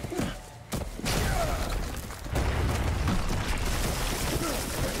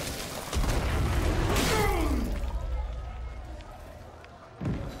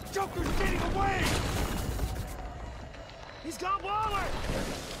 Joker's getting away! He's got Waller!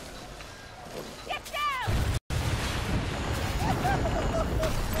 Get down!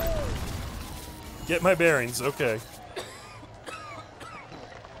 Get my bearings, okay.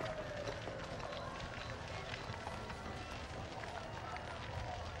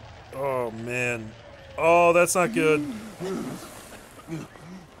 Oh, man. Oh, that's not good.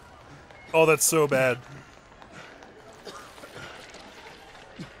 Oh, that's so bad.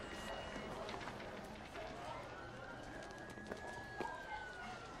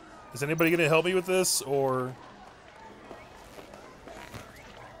 Is anybody gonna help me with this, or...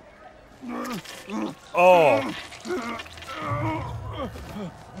 Oh!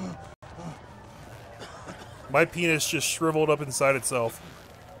 My penis just shriveled up inside itself.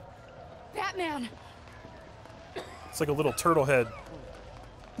 Batman! It's like a little turtle head.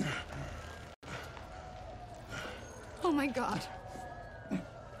 Oh my god.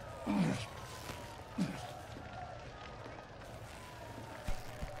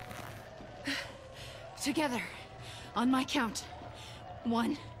 Together. On my count.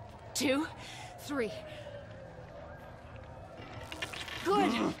 1, 2, 3.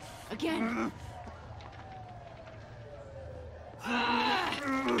 Good. Again.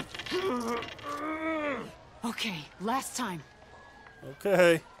 Okay, last time.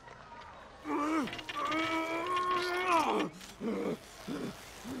 Okay.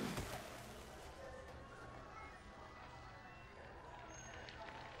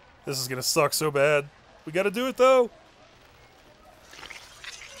 This is gonna suck so bad. We gotta do it though.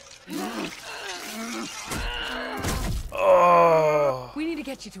 Oh. We need to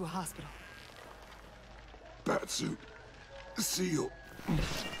get you to a hospital. Batsuit. Seal.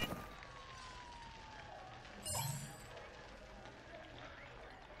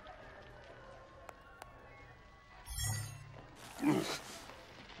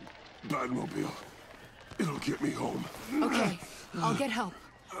 Batmobile. It'll get me home. Okay, I'll get help.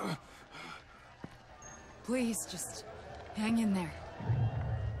 Please, just hang in there.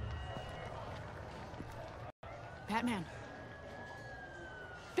 Batman.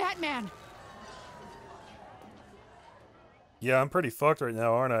 Batman! Yeah, I'm pretty fucked right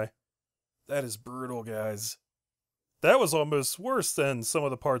now, aren't I? That is brutal, guys. That was almost worse than some of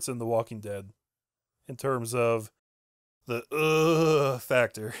the parts in The Walking Dead. In terms of the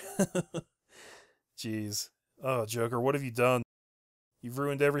factor. Jeez. Oh, Joker, what have you done? You've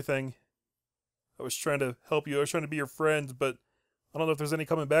ruined everything. I was trying to help you. I was trying to be your friend, but I don't know if there's any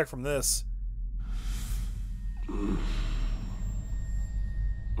coming back from this.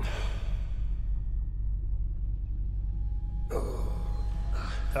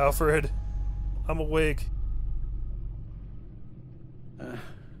 Alfred, I'm awake.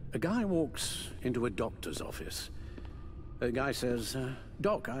 A guy walks into a doctor's office. The guy says,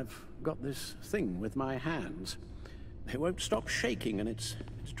 Doc, I've got this thing with my hands. They won't stop shaking and it's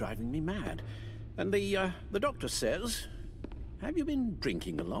driving me mad. And the doctor says, have you been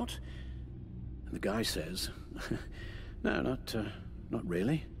drinking a lot? And the guy says, no, not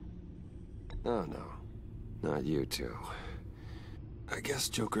really. Oh, no. Not you two. I guess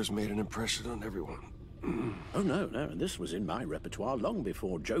Joker's made an impression on everyone. Oh, no, this was in my repertoire long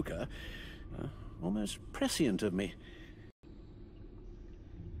before Joker. Almost prescient of me.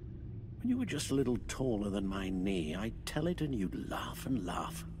 When you were just a little taller than my knee, I'd tell it and you'd laugh and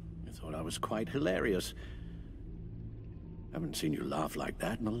laugh. I thought I was quite hilarious. Haven't seen you laugh like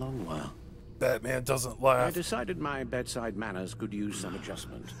that in a long while. Batman doesn't laugh. I decided my bedside manners could use some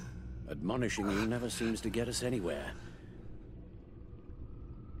adjustment. Admonishing you never seems to get us anywhere.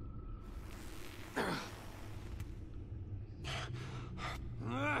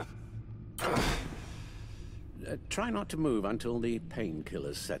 Try not to move until the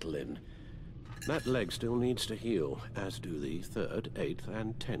painkillers settle in. That leg still needs to heal, as do the 3rd, 8th,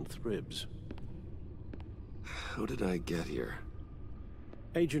 and 10th ribs. How did I get here?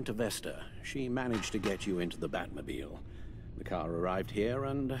 Agent Avesta. She managed to get you into the Batmobile. The car arrived here,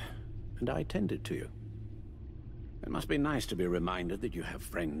 and I tended to you. It must be nice to be reminded that you have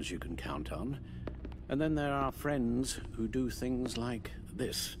friends you can count on. And then there are friends who do things like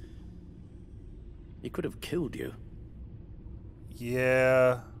this. He could have killed you.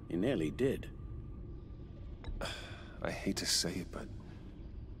 Yeah. He nearly did. I hate to say it, but...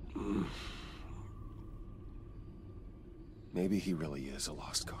 maybe he really is a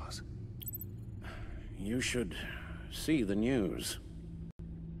lost cause. You should see the news.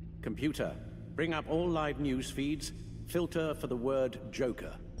 Computer, bring up all live news feeds. Filter for the word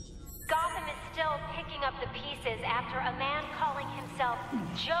Joker. Gotham is still picking up the pieces after a man calling himself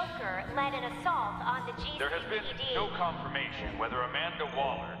Joker led an assault on the GCPD. There has been no confirmation whether Amanda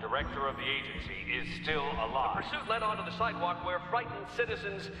Waller, director of the agency, is still alive. The pursuit led onto the sidewalk where frightened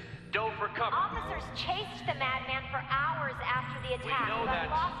citizens dove for cover. Officers chased the madman for hours after the attack, We know but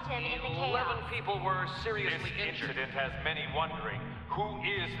that lost him in the chaos. 11 people were seriously This injured. incident has many wondering, who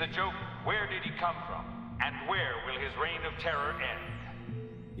is the Joker? Where did he come from? And where will his reign of terror end?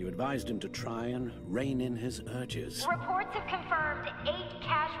 You advised him to try and rein in his urges. Reports have confirmed 8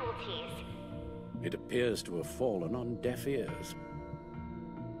 casualties. It appears to have fallen on deaf ears.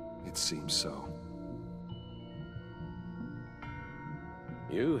 It seems so.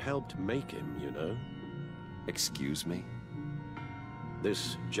 You helped make him, you know. Excuse me?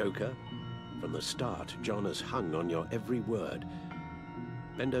 This Joker, from the start, John has hung on your every word.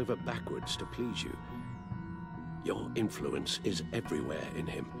 Bend over backwards to please you. Your influence is everywhere in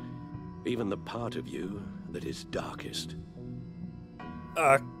him. Even the part of you that is darkest.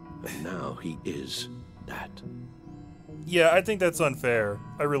 And now he is that. Yeah, I think that's unfair.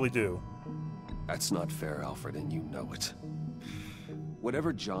 I really do. That's not fair, Alfred, and you know it.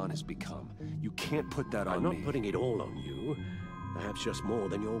 Whatever John has become, you can't put that on me. I'm not putting it all on you. Perhaps just more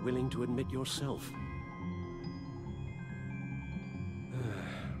than you're willing to admit yourself.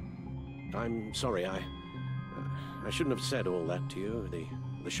 I'm sorry, I shouldn't have said all that to you,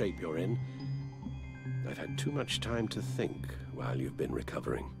 the shape you're in. I've had too much time to think while you've been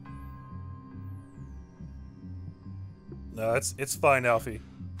recovering. No, it's fine, Alfie.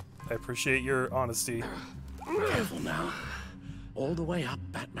 I appreciate your honesty. Careful now. All the way up,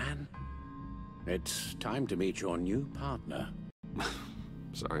 Batman. It's time to meet your new partner.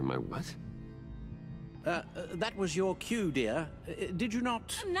 Sorry, my what? That was your cue, dear. Did you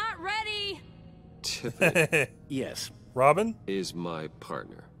not? I'm not ready! Tiffany Yes. Robin? is my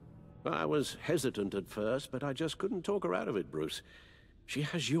partner. I was hesitant at first, but I just couldn't talk her out of it, Bruce. She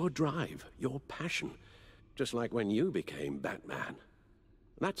has your drive, your passion, just like when you became Batman.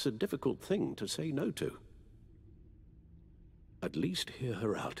 That's a difficult thing to say no to. At least hear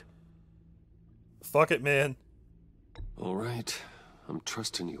her out. Fuck it, man. All right, I'm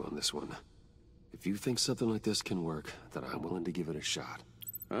trusting you on this one. If you think something like this can work, then I'm willing to give it a shot.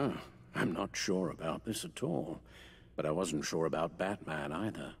 Oh, I'm not sure about this at all. But I wasn't sure about Batman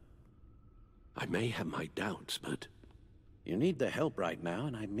either. I may have my doubts, but You need the help right now,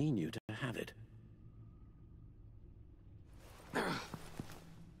 and I mean you to have it.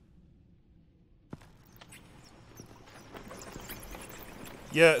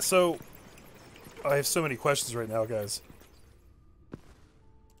 Yeah, so I have so many questions right now, guys.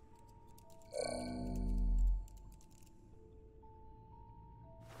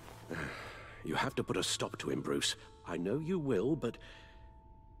 You have to put a stop to him, Bruce. I know you will, but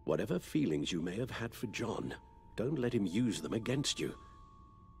whatever feelings you may have had for John, don't let him use them against you.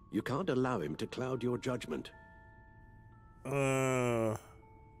 You can't allow him to cloud your judgment. You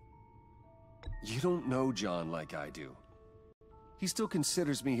don't know John like I do. He still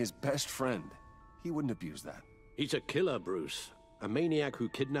considers me his best friend. He wouldn't abuse that. He's a killer, Bruce. A maniac who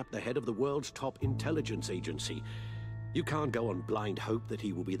kidnapped the head of the world's top intelligence agency. You can't go on blind hope that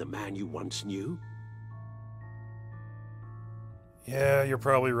he will be the man you once knew. Yeah, you're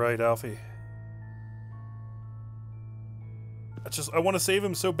probably right, Alfie. I want to save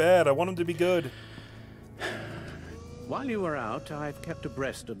him so bad. I want him to be good. While you were out, I've kept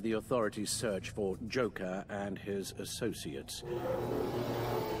abreast of the authorities' search for Joker and his associates.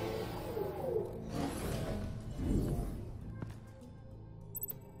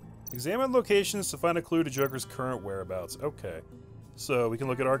 Examine locations to find a clue to Joker's current whereabouts. Okay. So we can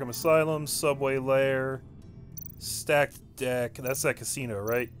look at Arkham Asylum, Subway Lair, Stacked Deck. That's that casino,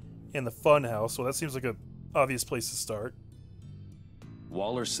 right? And the Funhouse. So that seems like an obvious place to start.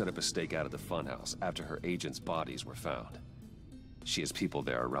 Waller set up a stakeout at the funhouse after her agents' bodies were found. She has people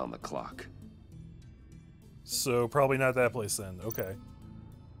there around the clock. So probably not that place then. Okay.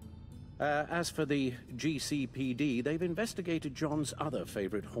 As for the GCPD, they've investigated John's other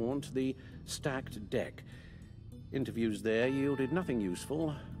favorite haunt, the Stacked Deck. Interviews there yielded nothing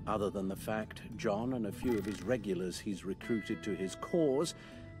useful, other than the fact John and a few of his regulars he's recruited to his cause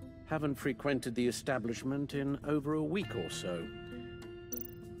haven't frequented the establishment in over a week or so.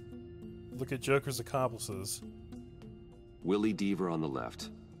 Look at Joker's accomplices. Willie Deaver on the left,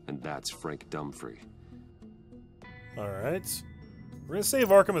 and that's Frank Dumfrey. Alright. We're gonna save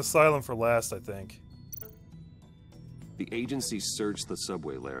Arkham Asylum for last, I think. The agency searched the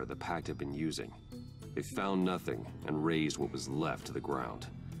subway lair the Pact had been using. They found nothing and razed what was left to the ground.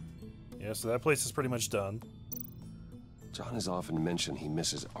 Yeah, so that place is pretty much done. John has often mentioned he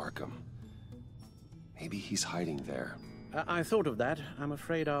misses Arkham. Maybe he's hiding there. I thought of that. I'm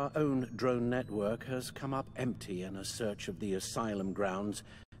afraid our own drone network has come up empty in a search of the asylum grounds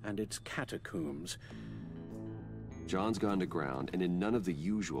and its catacombs. John's gone to ground and in none of the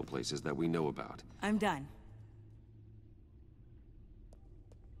usual places that we know about. I'm done.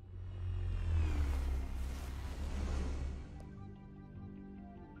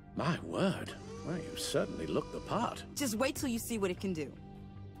 My word. Well, you certainly look the part. Just wait till you see what it can do.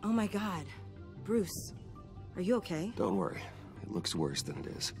 Oh my God. Bruce, are you okay? Don't worry. It looks worse than it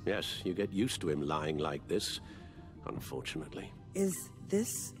is. Yes, you get used to him lying like this, unfortunately. Is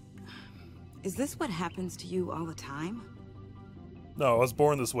this what happens to you all the time? No, I was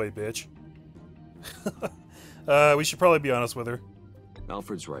born this way, bitch. We should probably be honest with her.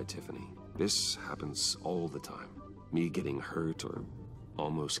 Alfred's right, Tiffany. This happens all the time. Me getting hurt or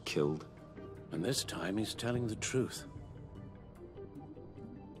almost killed. And this time he's telling the truth.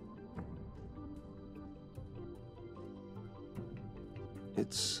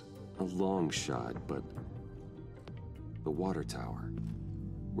 It's a long shot, but the water tower,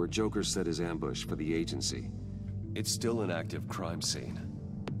 where Joker set his ambush for the agency, it's still an active crime scene.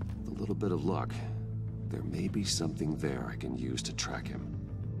 With a little bit of luck, there may be something there I can use to track him.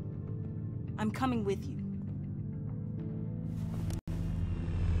 I'm coming with you.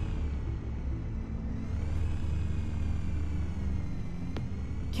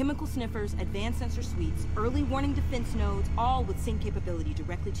 Chemical sniffers, advanced sensor suites, early warning defense nodes, all with sync capability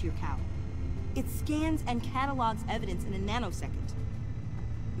directly to your cow. It scans and catalogs evidence in a nanosecond.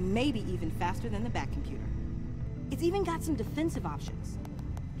 Maybe even faster than the back computer. It's even got some defensive options.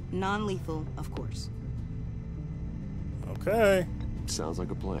 Non-lethal, of course. Okay. Sounds like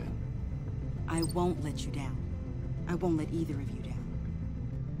a plan. I won't let you down. I won't let either of you down.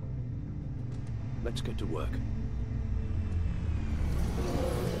 Let's get to work.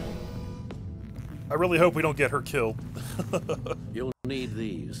 I really hope we don't get her killed. You'll need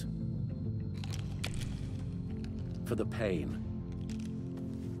these. For the pain.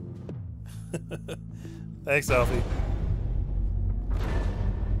 Thanks, Alfie.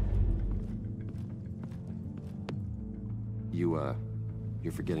 You're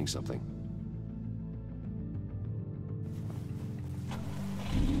forgetting something.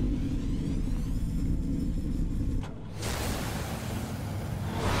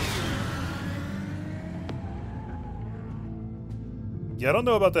 Yeah, I don't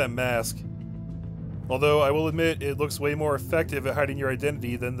know about that mask. Although I will admit it looks way more effective at hiding your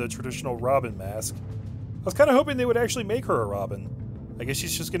identity than the traditional Robin mask. I was kind of hoping they would actually make her a Robin. I guess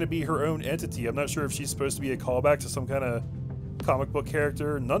she's just going to be her own entity. I'm not sure if she's supposed to be a callback to some kind of comic book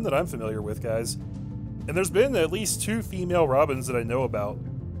character. None that I'm familiar with, guys. And there's been at least 2 female Robins that I know about.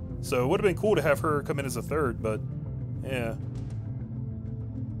 So it would have been cool to have her come in as a third, but yeah.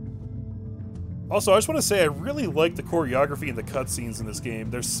 Also, I just want to say I really like the choreography and the cutscenes in this game.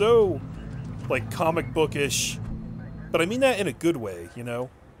 They're so, like, comic bookish, but I mean that in a good way, you know?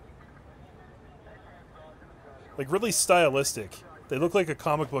 Like, really stylistic. They look like a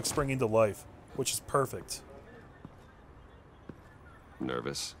comic book springing to life, which is perfect.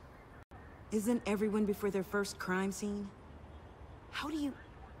 Nervous? Isn't everyone before their first crime scene? How do you...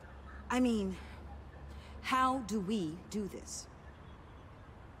 I mean, how do we do this?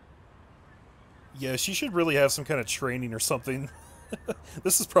 Yeah, she should really have some kind of training or something.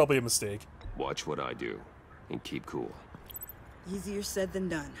 This is probably a mistake. Watch what I do, and keep cool. Easier said than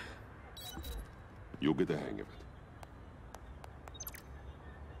done. You'll get the hang of it.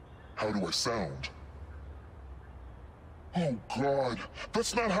 How do I sound? Oh, God.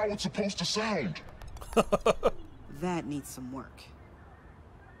 That's not how it's supposed to sound. That needs some work.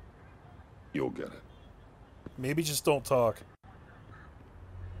 You'll get it. Maybe just don't talk.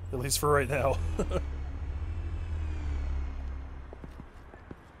 At least for right now.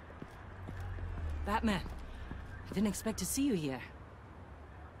 Batman, I didn't expect to see you here.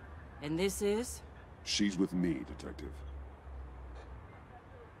 And this is? She's with me, Detective.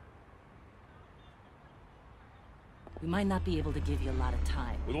 We might not be able to give you a lot of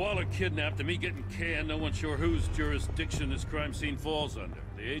time. With Waller kidnapped and me getting canned, no one's sure whose jurisdiction this crime scene falls under.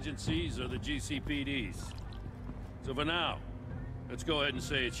 The agencies or the GCPD's. So for now, let's go ahead and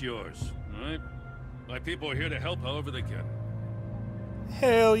say it's yours, all right? My people are here to help however they can.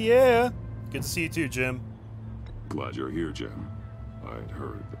 Hell yeah! Good to see you too, Jim. Glad you're here, Jim. I'd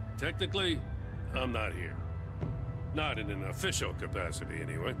heard. Technically, I'm not here. Not in an official capacity,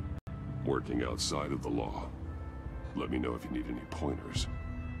 anyway. Working outside of the law. Let me know if you need any pointers.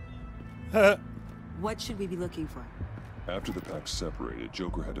 What should we be looking for? After the pack separated,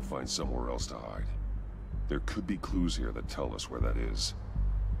 Joker had to find somewhere else to hide. There could be clues here that tell us where that is.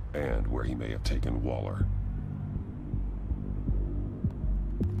 And where he may have taken Waller.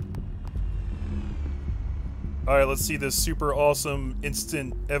 Alright, let's see this super awesome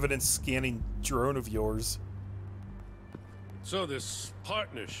instant evidence scanning drone of yours. So this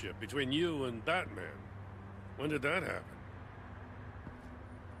partnership between you and Batman, when did that happen?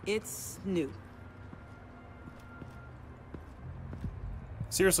 It's new.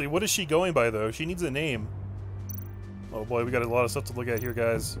 Seriously, what is she going by, though? She needs a name. Oh boy, we got a lot of stuff to look at here,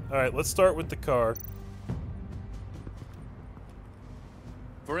 guys. Alright, let's start with the car.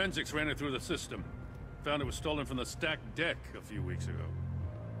 Forensics ran it through the system. Found it was stolen from the stacked deck a few weeks ago.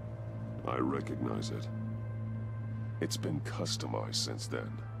 I recognize it. It's been customized since then.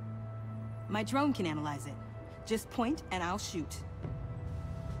 My drone can analyze it. Just point and I'll shoot.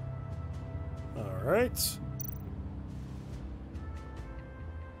 Alright.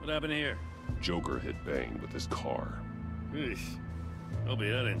 What happened here? Joker hit Bane with his car. Eesh. Hope he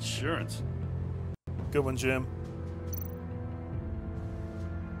had insurance. Good one, Jim.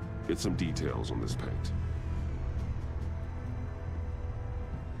 Get some details on this paint.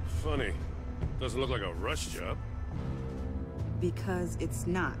 Funny. Doesn't look like a rush job. Because it's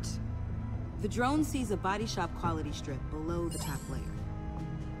not. The drone sees a body shop quality strip below the top layer.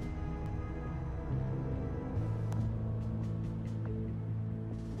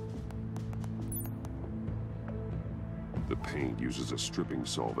 The paint uses a stripping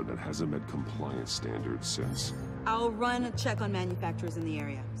solvent that hasn't met compliance standards since... I'll run a check on manufacturers in the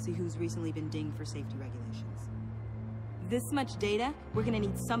area, see who's recently been dinged for safety regulations. This much data, we're gonna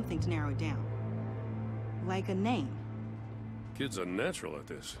need something to narrow it down. Like a name. Kid's a natural at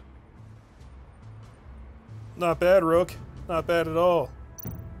this. Not bad, Rook. Not bad at all.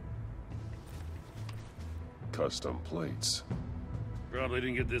 Custom plates. Probably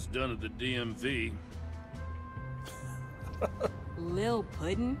didn't get this done at the DMV. Lil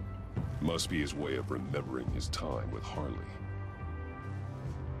Puddin'? Must be his way of remembering his time with Harley.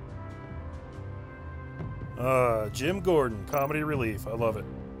 Jim Gordon, comedy relief. I love it.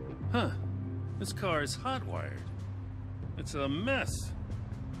 Huh. This car is hotwired. It's a mess.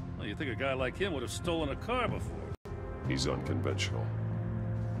 Well, you'd think a guy like him would have stolen a car before. He's unconventional.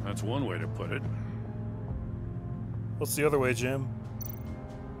 That's one way to put it. What's the other way, Jim?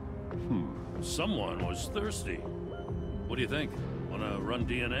 Someone was thirsty. What do you think? Wanna run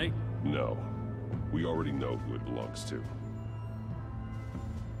DNA? No. We already know who it belongs to.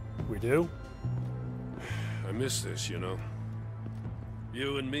 We do? I miss this, you know.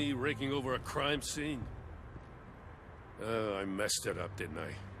 You and me raking over a crime scene. I messed it up, didn't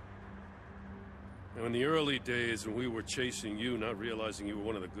I? Now, in the early days when we were chasing you, not realizing you were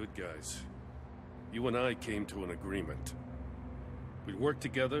one of the good guys, you and I came to an agreement. We'd work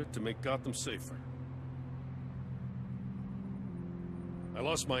together to make Gotham safer. I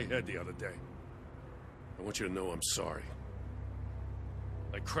lost my head the other day. I want you to know I'm sorry.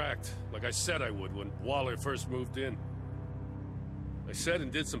 I cracked, like I said I would when Waller first moved in. I said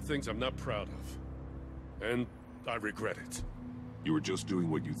and did some things I'm not proud of. And I regret it. You were just doing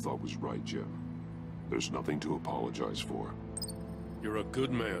what you thought was right, Jim. There's nothing to apologize for. You're a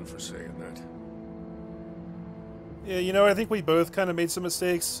good man for saying that. Yeah, you know, I think we both kind of made some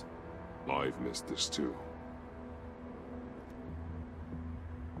mistakes. I've missed this too.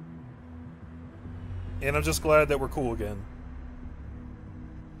 And I'm just glad that we're cool again.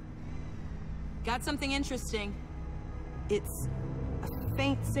 Got something interesting. It's a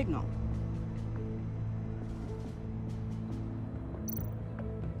faint signal.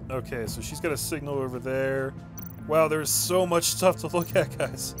 Okay, so she's got a signal over there. Wow, there's so much stuff to look at,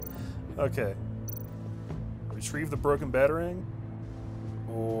 guys. Okay. Retrieve the broken batarang?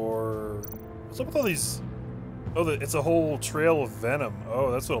 Or... what's up with all these... oh, it's a whole trail of venom. Oh,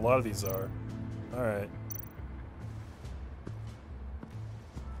 that's what a lot of these are. Alright.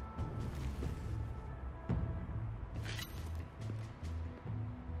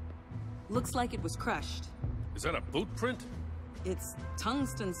 Looks like it was crushed. Is that a boot print? It's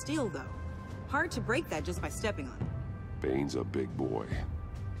tungsten steel, though. Hard to break that just by stepping on it. Bane's a big boy.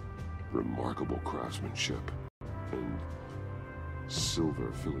 Remarkable craftsmanship. And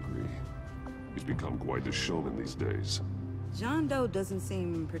silver filigree. He's become quite the showman these days. John Doe doesn't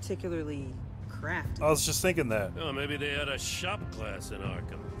seem particularly crafty. I was just thinking that. Oh, maybe they had a shop class in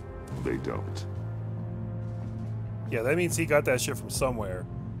Arkham. They don't. Yeah, that means he got that shit from somewhere.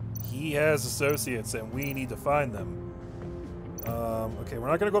 He has associates, and we need to find them. Okay, we're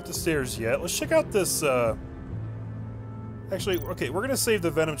not gonna go up the stairs yet. Let's check out this, actually, okay, we're gonna save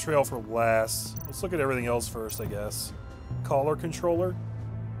the Venom Trail for last. Let's look at everything else first, I guess. Collar controller.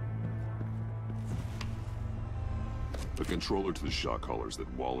 The controller to the shot collars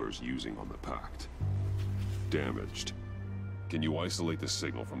that Waller's using on the Pact. Damaged. Can you isolate the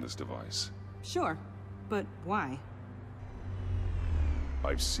signal from this device? Sure, but why?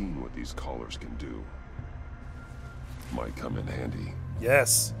 I've seen what these collars can do. Might come in handy.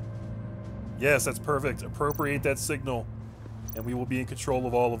 Yes. Yes, that's perfect. Appropriate that signal, and we will be in control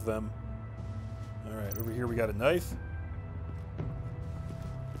of all of them. Alright, over here we got a knife.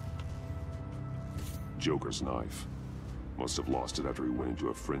 Joker's knife. Must have lost it after he went into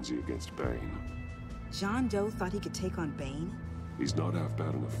a frenzy against Bane. John Doe thought he could take on Bane? He's not half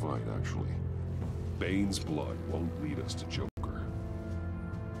bad in a fight, actually. Bane's blood won't lead us to Joker.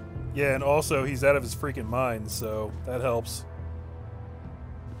 Yeah, and also he's out of his freaking mind, so that helps.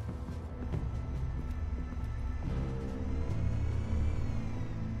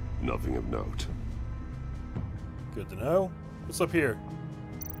 Nothing of note. Good to know. What's up here?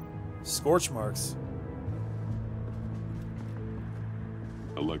 Scorch marks.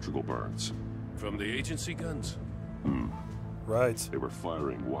 Electrical burns. From the agency guns? Right. They were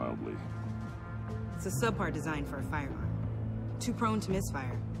firing wildly. It's a subpart designed for a firearm. Too prone to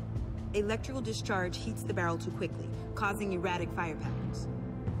misfire. Electrical discharge heats the barrel too quickly, causing erratic fire patterns.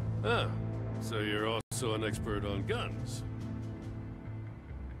 Ah, so you're also an expert on guns.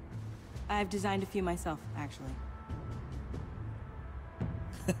 I've designed a few myself, actually.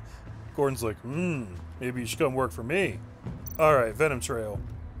 Gordon's like, maybe you should come work for me. Alright, Venom Trail.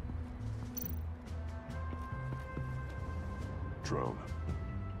 Drone.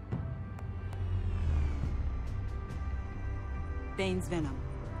 Bane's venom.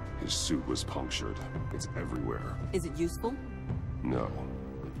 His suit was punctured. It's everywhere. Is it useful? No.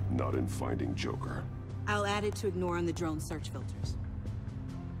 Not in finding Joker. I'll add it to ignore on the drone search filters.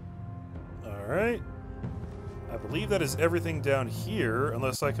 Alright. I believe that is everything down here,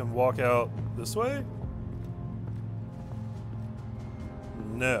 unless I can walk out this way?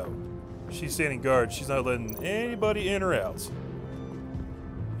 No. She's standing guard. She's not letting anybody in or out.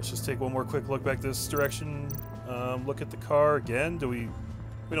 Let's just take one more quick look back this direction. Look at the car again. We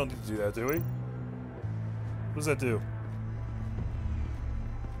don't need to do that, do we? What does that do?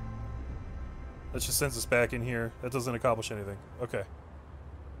 That just sends us back in here. That doesn't accomplish anything. Okay.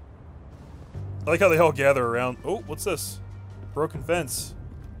 I like how they all gather around. Oh, what's this? Broken fence.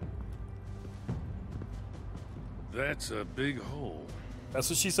 That's a big hole. That's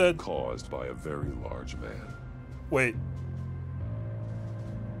what she said. Caused by a very large man. Wait.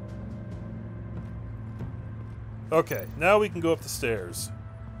 Okay, now we can go up the stairs.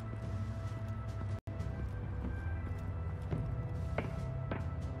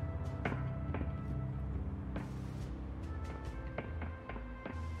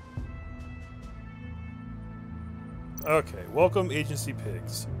 Okay, welcome Agency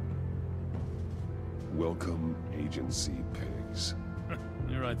Pigs. Welcome Agency Pigs.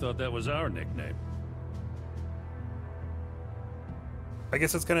 Here I thought that was our nickname. I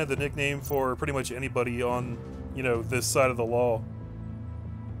guess that's kind of the nickname for pretty much anybody on, you know, this side of the law.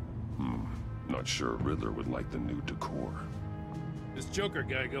 Not sure Riddler would like the new decor. This Joker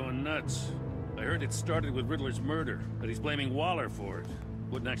guy going nuts. I heard it started with Riddler's murder, but he's blaming Waller for it.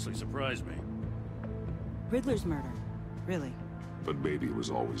 Wouldn't actually surprise me. Riddler's murder? Really? But maybe it was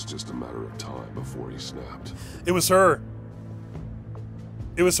always just a matter of time before he snapped. It was her.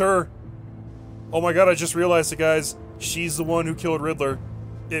 It was her. Oh my god, I just realized it, guys. She's the one who killed Riddler.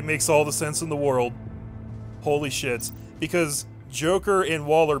 It makes all the sense in the world. Holy shit. Because Joker and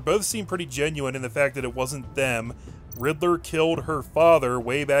Waller both seem pretty genuine in the fact that it wasn't them. Riddler killed her father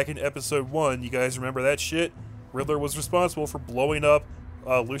way back in episode 1. You guys remember that shit? Riddler was responsible for blowing up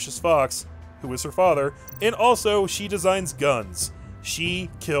Lucius Fox, who was her father, and also she designs guns. She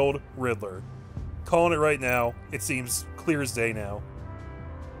killed Riddler. Calling it right now. It seems clear as day now.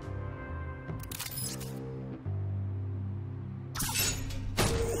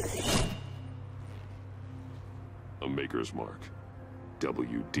 A Maker's Mark.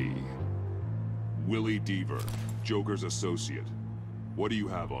 WD. Willie Deaver, Joker's associate. What do you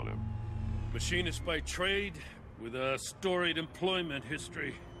have on him? Machinist by trade, with a storied employment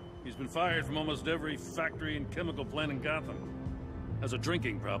history. He's been fired from almost every factory and chemical plant in Gotham. Has a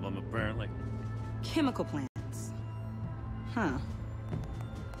drinking problem, apparently. Chemical plants. Huh.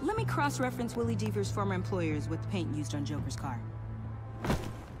 Let me cross-reference Willie Deaver's former employers with the paint used on Joker's car.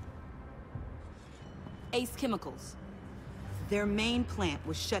 Ace Chemicals. Their main plant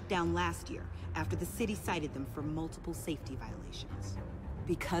was shut down last year after the city cited them for multiple safety violations.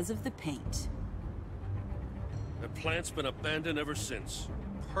 Because of the paint. The plant's been abandoned ever since.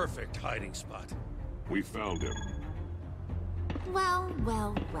 Perfect hiding spot. We found him. Well,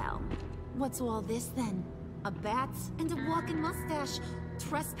 well, well. What's all this then? A bat and a walking mustache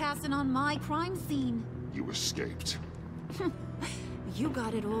trespassing on my crime scene. You escaped. You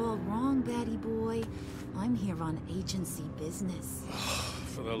got it all wrong, Batty boy. I'm here on agency business.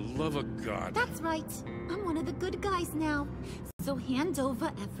 For the love of God. That's right. I'm one of the good guys now. So hand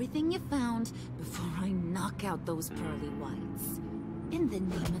over everything you found before I knock out those pearly whites. In the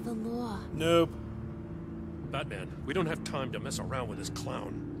name of the law. Nope. Batman, we don't have time to mess around with this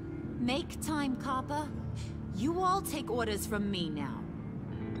clown. Make time, copper. You all take orders from me now.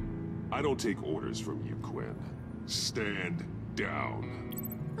 I don't take orders from you, Quinn. Stand down.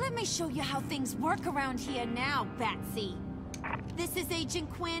 Let me show you how things work around here now, Batsy. This is Agent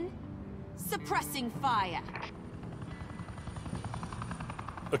Quinn. Suppressing fire.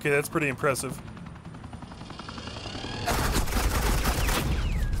 Okay, that's pretty impressive.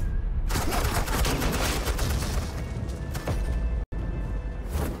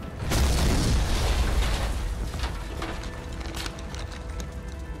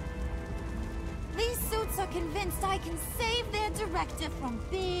 These suits are convinced I can save their director from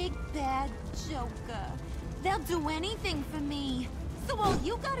Big Bad Joker. They'll do anything for me. So all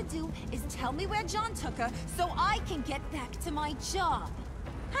you gotta do is tell me where John took her so I can get back to my job.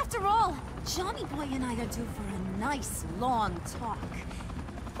 After all, Johnny Boy and I are due for a nice long talk.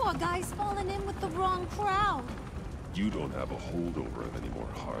 Poor guy's fallen in with the wrong crowd. You don't have a hold over him anymore,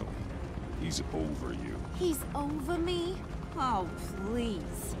 Harley. He's over you. He's over me? Oh,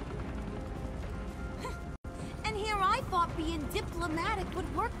 please. And here I thought being diplomatic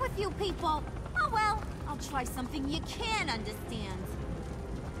would work with you people. Oh well, I'll try something you can understand.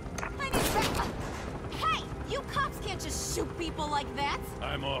 I need Hey! You cops can't just shoot people like that!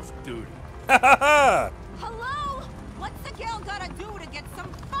 I'm off duty. Hello? What's a girl gotta do to get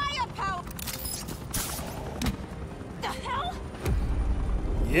some firepower? The hell?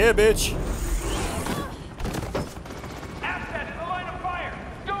 Yeah, bitch. Assets, the line of fire!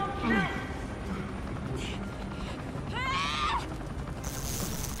 Don't shoot!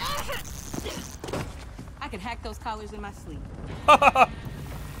 I could hack those collars in my sleep.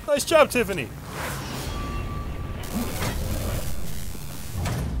 Nice job, Tiffany.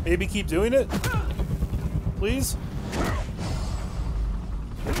 Maybe keep doing it? Please?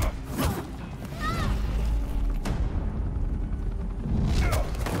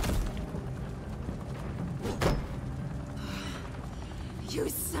 You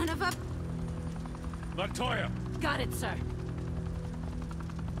son of a... Montoya! Got it, sir.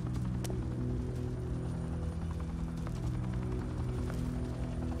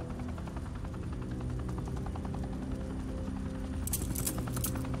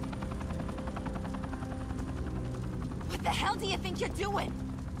 hell do you think you're doing?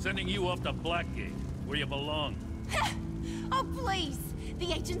 Sending you off to Blackgate, where you belong. Oh, please!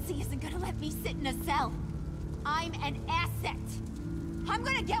 The agency isn't gonna let me sit in a cell. I'm an asset. I'm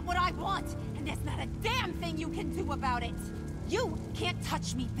gonna get what I want, and there's not a damn thing you can do about it. You can't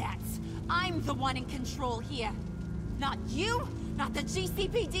touch me, Bats. I'm the one in control here. Not you, not the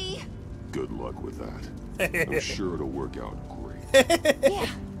GCPD. Good luck with that. I'm sure it'll work out great. Yeah,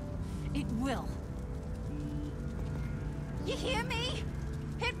 it will. You hear me?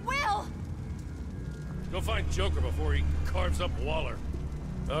 It will! Go find Joker before he carves up Waller.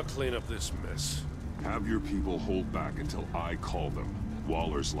 I'll clean up this mess. Have your people hold back until I call them.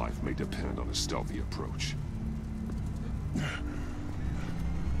 Waller's life may depend on a stealthy approach.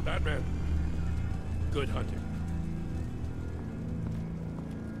 Batman, good hunting.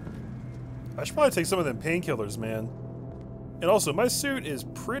 I should probably take some of them painkillers, man. And also, my suit is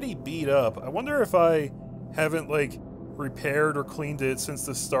pretty beat up. I wonder if I haven't, like, repaired or cleaned it since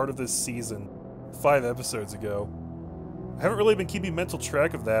the start of this season, 5 episodes ago. I haven't really been keeping mental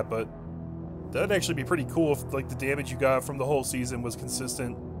track of that, but that'd actually be pretty cool if, like, the damage you got from the whole season was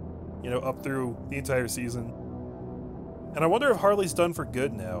consistent, you know, up through the entire season. And I wonder if Harley's done for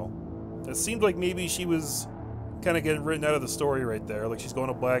good now. It seemed like maybe she was kind of getting written out of the story right there, like she's going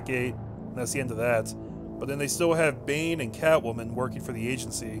to Blackgate, and that's the end of that. But then they still have Bane and Catwoman working for the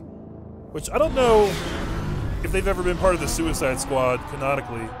agency, which I don't know if they've ever been part of the Suicide Squad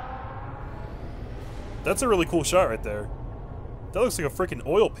canonically. That's a really cool shot right there. That looks like a freaking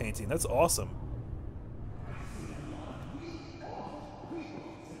oil painting. That's awesome.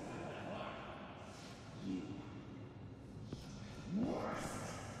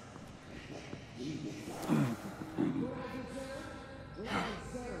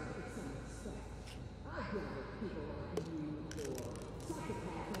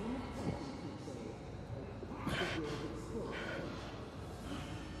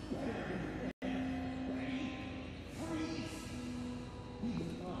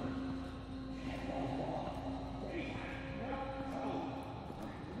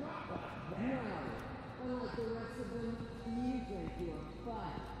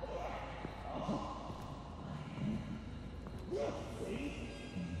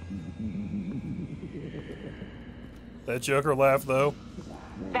 That Joker laugh, though.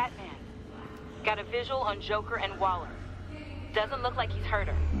 Batman, got a visual on Joker and Waller. Doesn't look like he's hurt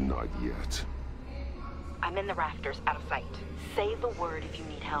her. Not yet. I'm in the rafters, out of sight. Say the word if you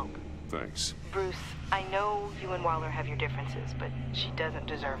need help. Thanks. Bruce, I know you and Waller have your differences, but she doesn't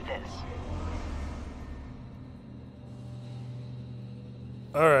deserve this.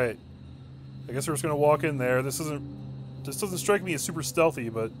 Alright. I guess we're just gonna walk in there. This doesn't strike me as super stealthy,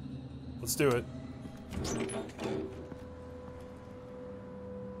 but let's do it.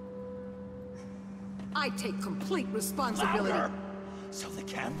 I take complete responsibility. Louder, so the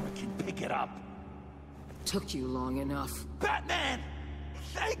camera can pick it up. Took you long enough. Batman!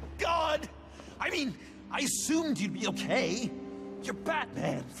 Thank God! I mean, I assumed you'd be okay. You're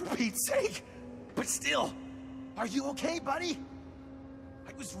Batman, for Pete's sake. But still, are you okay, buddy?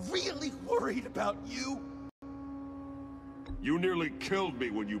 I was really worried about you. You nearly killed me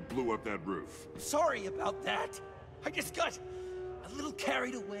when you blew up that roof. Sorry about that. I just got a little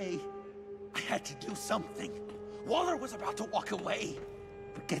carried away. I had to do something. Waller was about to walk away.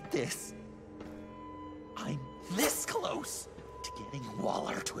 But get this. I'm this close to getting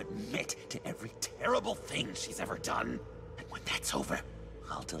Waller to admit to every terrible thing she's ever done. And when that's over,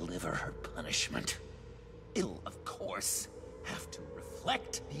 I'll deliver her punishment. It'll, of course, have to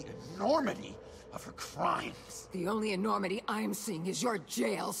reflect the enormity of her crimes. The only enormity I'm seeing is your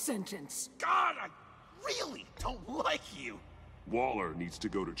jail sentence. God, I really don't like you. Waller needs to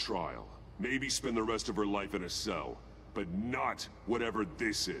go to trial. Maybe spend the rest of her life in a cell. But not whatever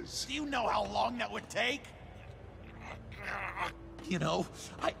this is. Do you know how long that would take? You know,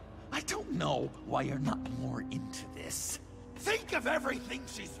 I don't know why you're not more into this. Think of everything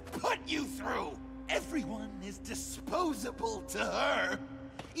she's put you through! Everyone is disposable to her.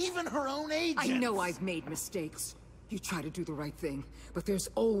 Even her own agents. I know I've made mistakes. You try to do the right thing, but there's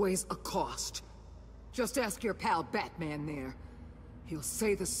always a cost. Just ask your pal Batman there. He'll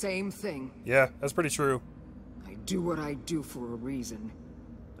say the same thing. Yeah, that's pretty true. I do what I do for a reason.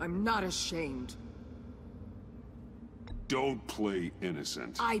 I'm not ashamed. Don't play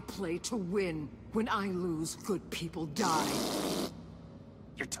innocent. I play to win. When I lose, good people die.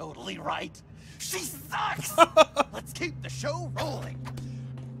 You're totally right. She sucks! Let's keep the show rolling.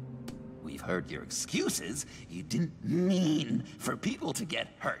 We've heard your excuses. You didn't mean for people to get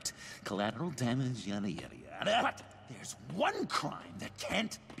hurt. Collateral damage, yada yada yada. But there's one crime that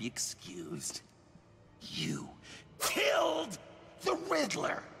can't be excused. You killed the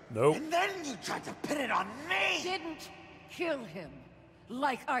Riddler. Nope. And then you tried to pin it on me. Didn't kill him,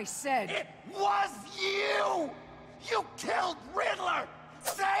 like I said. It was you! You killed Riddler!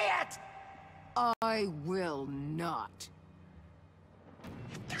 Say it! I will not.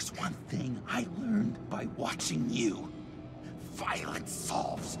 If there's one thing I learned by watching you, violence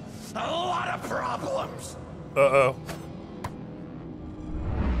solves a lot of problems.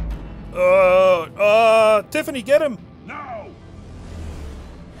 Tiffany, get him! No!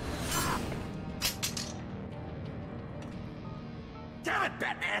 Damn it,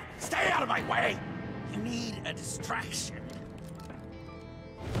 Batman! Stay out of my way! You need a distraction.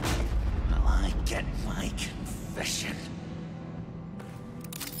 Will I get my confession?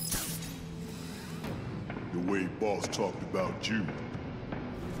 The way Boss talked about you,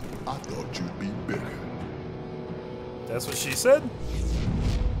 I thought you'd be bigger. That's what she said?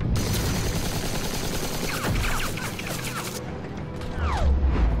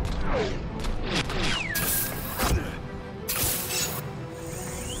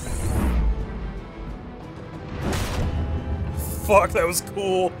 Fuck, that was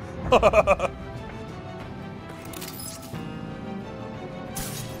cool.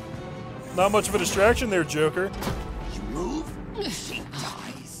 Not much of a distraction there, Joker. You move, she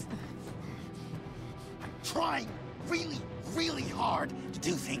dies. I'm trying really, really hard to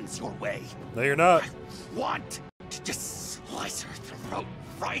do things your way. No, you're not. I want to just slice her throat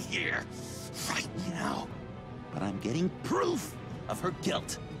right here, right now. But I'm getting proof of her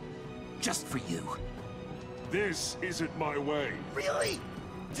guilt, just for you. This isn't my way. Really?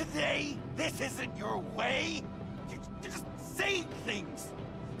 Today, this isn't your way? You're just saying things,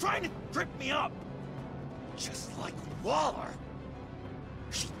 trying to trip me up. Just like Waller.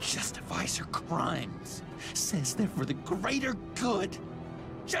 She justifies her crimes, says they're for the greater good.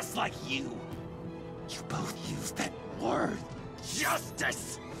 Just like you. You both use that word,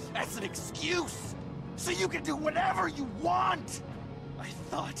 justice, as an excuse, so you can do whatever you want. I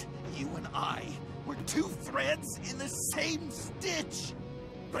thought you and I were two threads in the same stitch.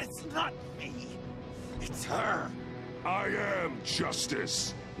 But it's not me. It's her. I am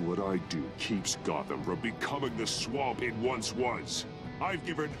justice. What I do keeps Gotham from becoming the swamp it once was. I've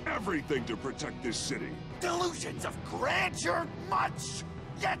given everything to protect this city. Delusions of grandeur much.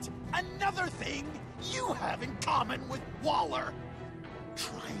 Yet another thing you have in common with Waller.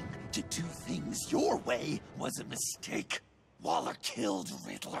 Trying to do things your way was a mistake. Waller killed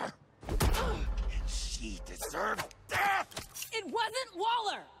Riddler. And she deserved death! It wasn't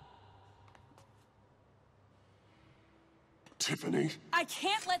Waller! Tiffany? I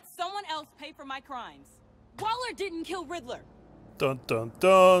can't let someone else pay for my crimes. Waller didn't kill Riddler. Dun dun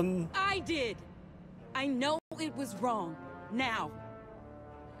dun. I did. I know it was wrong. Now.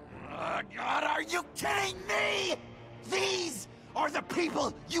 God, are you kidding me? These are the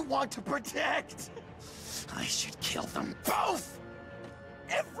people you want to protect. I should kill them both.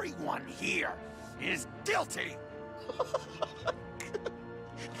 Everyone here is guilty.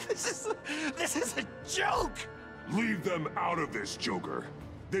 This is a joke. Leave them out of this, Joker.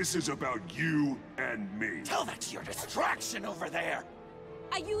 This is about you and me. Tell that to your distraction over there.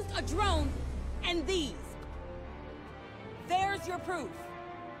 I used a drone and these. There's your proof.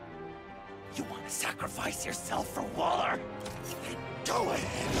 You want to sacrifice yourself for Waller? Then go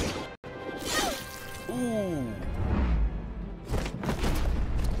ahead. Ooh.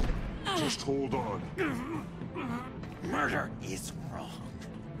 Just hold on. Murder is wrong.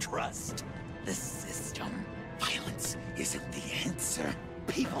 Trust the system. Violence isn't the answer.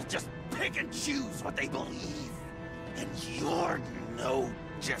 People just pick and choose what they believe. And you're no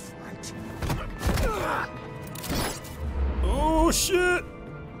different. Oh, shit!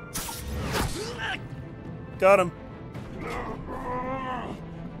 Got him.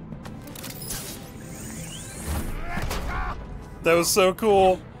 That was so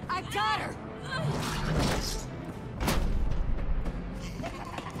cool. I got her!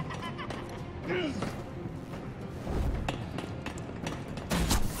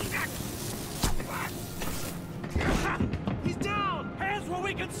 He's down! Hands where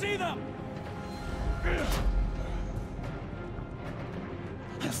we can see them!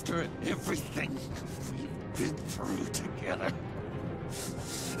 After everything we've been through together,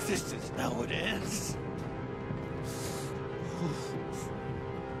 this is how it ends.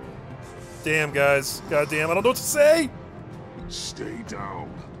 Damn, guys. Goddamn, I don't know what to say! Stay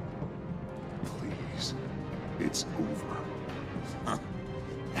down. Please. It's over. Huh?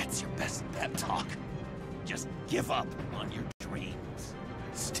 That's your best pep talk. Just give up on your dreams.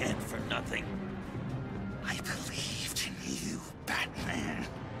 Stand for nothing. I believed in you, Batman.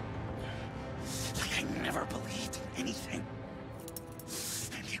 Like I never believed in anything.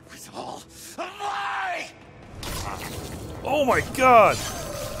 And it was all a lie! Oh my god!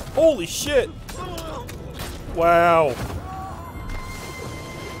 Holy shit! Wow.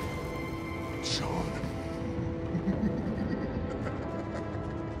 John.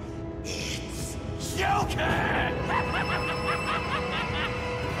 It's Joker!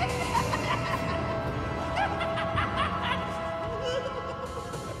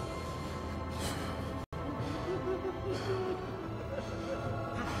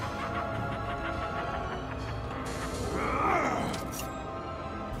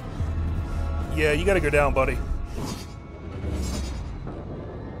 Yeah, you gotta go down, buddy.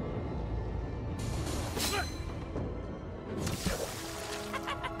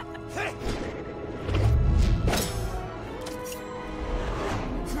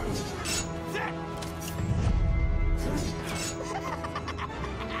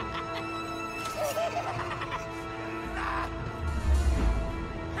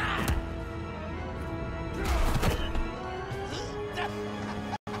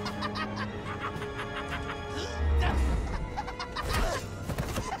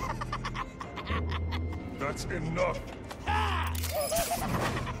 That's enough.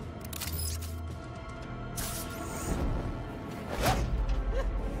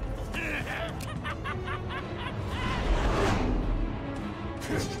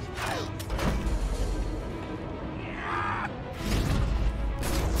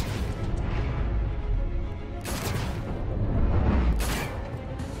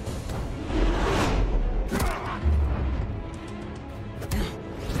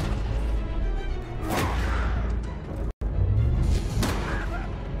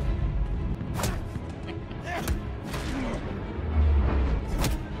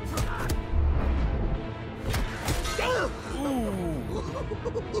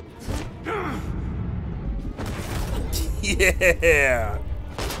 Yeah!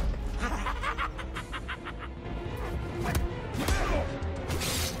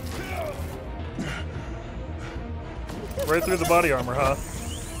 Right through the body armor, huh?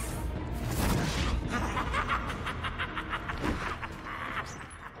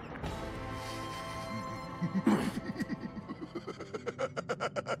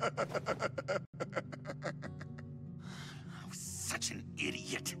 I was such an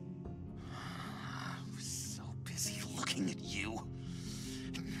idiot. I was so busy looking at you,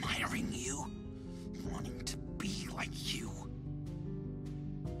 admiring you, wanting to be like you,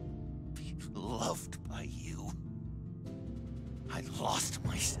 be loved by you. I lost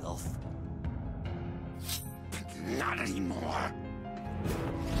myself. But not anymore.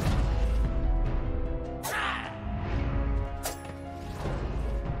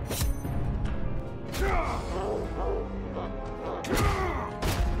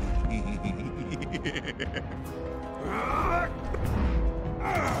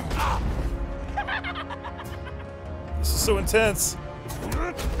 This is so intense.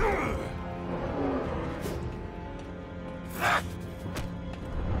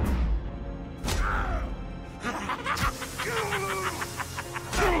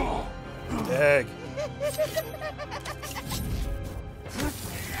 Dag.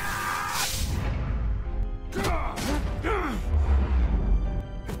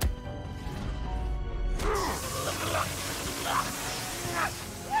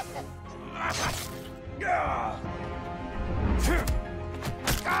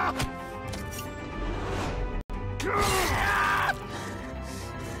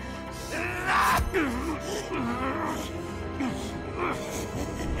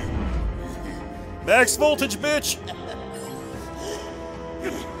 Max voltage, bitch!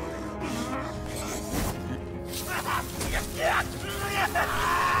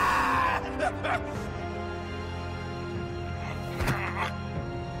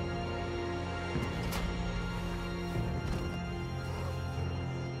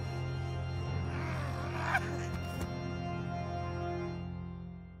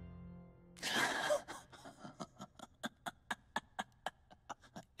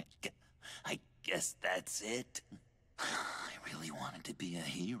 I guess that's it. I really wanted to be a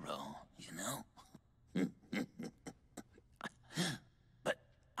hero, you know? But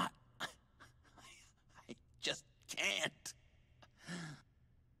I just can't.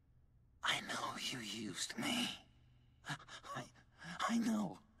 I know you used me. I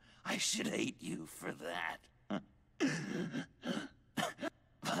know I should hate you for that.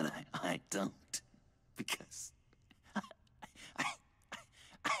 But I don't, because I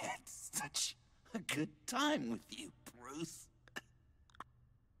had such a good time with you, Bruce.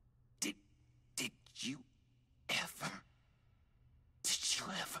 Did you ever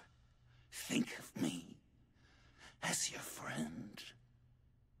think of me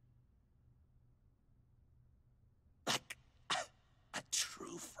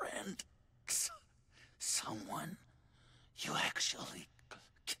actually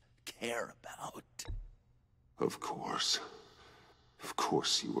care about. Of course. Of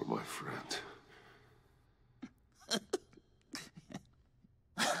course you were my friend.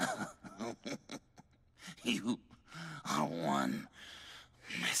 You are one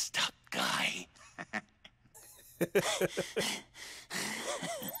messed up guy.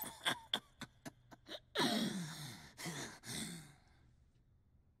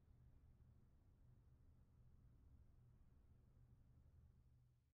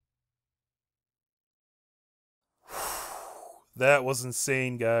 That was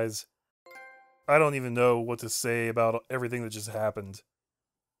insane, guys. I don't even know what to say about everything that just happened.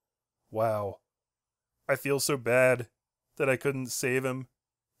 Wow. I feel so bad that I couldn't save him,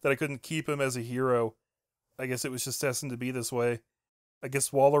 that I couldn't keep him as a hero. I guess it was just destined to be this way. I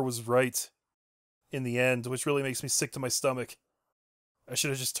guess Waller was right in the end, which really makes me sick to my stomach. I should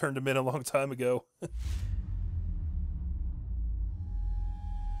have just turned him in a long time ago.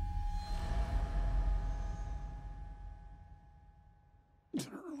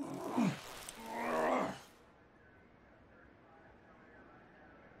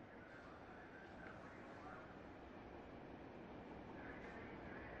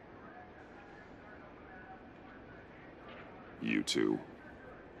 You two.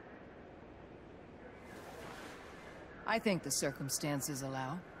 I think the circumstances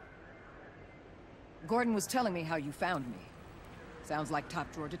allow. Gordon was telling me how you found me. Sounds like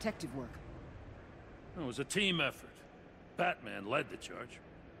top-drawer detective work. It was a team effort. Batman led the charge.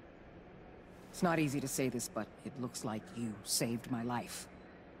 It's not easy to say this, but it looks like you saved my life.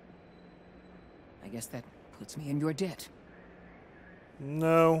 I guess that puts me in your debt.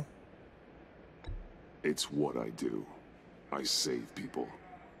 No. It's what I do. I save people.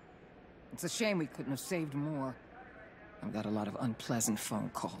 It's a shame we couldn't have saved more. I've got a lot of unpleasant phone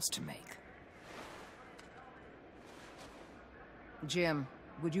calls to make. Jim,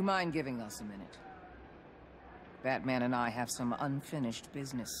 would you mind giving us a minute? Batman and I have some unfinished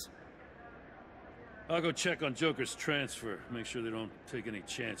business. I'll go check on Joker's transfer, make sure they don't take any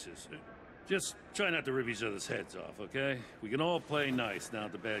chances. Just try not to rip each other's heads off, okay? We can all play nice now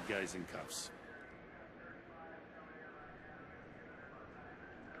that the bad guy's in cuffs.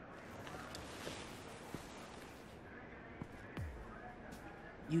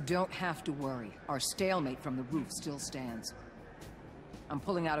 You don't have to worry. Our stalemate from the roof still stands. I'm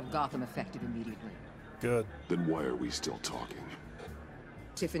pulling out of Gotham effective immediately. Good. Then why are we still talking?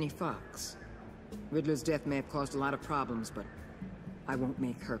 Tiffany Fox. Riddler's death may have caused a lot of problems, but I won't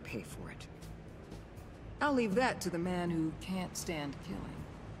make her pay for it. I'll leave that to the man who can't stand killing.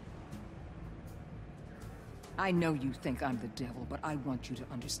 I know you think I'm the devil, but I want you to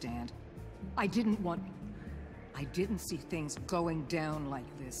understand. I didn't see things going down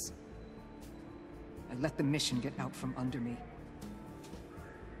like this. I let the mission get out from under me.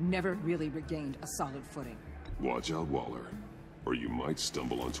 Never really regained a solid footing. Watch out, Waller, or you might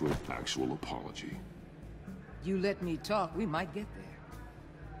stumble onto an actual apology. You let me talk, we might get there.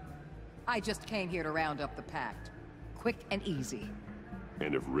 I just came here to round up the Pact. Quick and easy.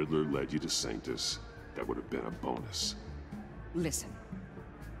 And if Riddler led you to Sanctus, that would have been a bonus. Listen.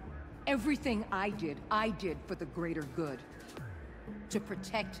 Everything I did for the greater good. To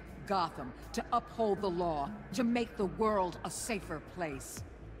protect Gotham, to uphold the law, to make the world a safer place.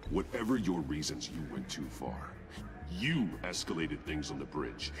 Whatever your reasons, you went too far. You escalated things on the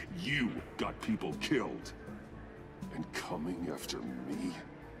bridge. You got people killed. And coming after me?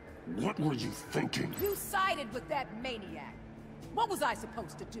 What were you thinking? You sided with that maniac. What was I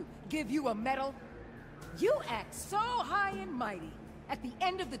supposed to do? Give you a medal? You act so high and mighty. At the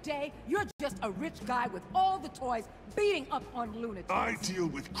end of the day, you're just a rich guy with all the toys beating up on lunatics. I deal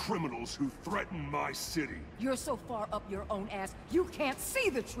with criminals who threaten my city. You're so far up your own ass, you can't see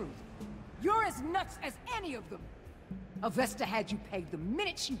the truth. You're as nuts as any of them. Avesta had you pegged the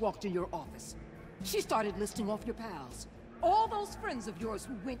minute she walked in your office. She started listing off your pals. All those friends of yours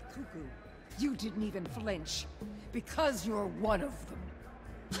who went cuckoo. You didn't even flinch. Because you're one of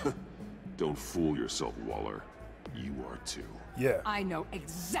them. Don't fool yourself, Waller. You are too. Yeah. I know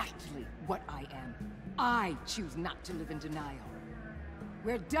exactly what I am. I choose not to live in denial.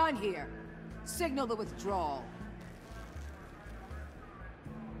 We're done here. Signal the withdrawal.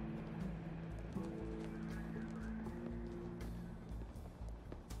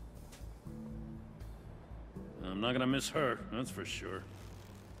 I'm not gonna miss her, that's for sure.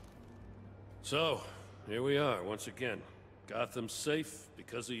 So, here we are, once again. Gotham's safe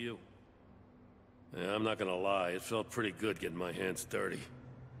because of you. Yeah, I'm not gonna lie, it felt pretty good getting my hands dirty.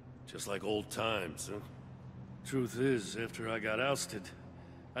 Just like old times, huh? Truth is, after I got ousted,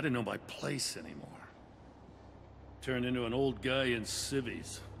 I didn't know my place anymore. Turned into an old guy in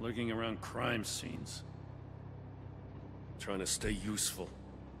civvies, lurking around crime scenes. Trying to stay useful.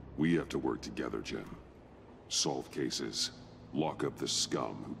 We have to work together, Jim. Solve cases. Lock up the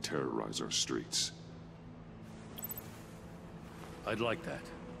scum who terrorize our streets. I'd like that.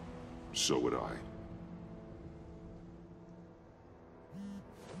 So would I.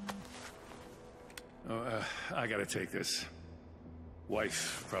 Oh, I gotta take this.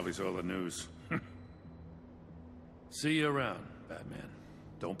 Wife probably saw the news. See you around, Batman.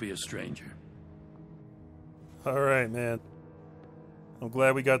 Don't be a stranger. Alright, man. I'm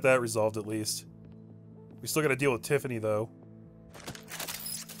glad we got that resolved at least. We still gotta deal with Tiffany, though.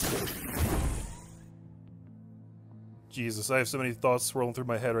 Jesus, I have so many thoughts swirling through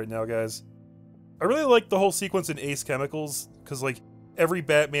my head right now, guys. I really like the whole sequence in Ace Chemicals, because, like, every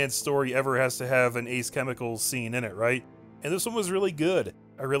Batman story ever has to have an Ace Chemicals scene in it, right? And this one was really good.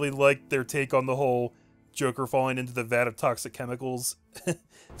 I really liked their take on the whole Joker falling into the vat of toxic chemicals.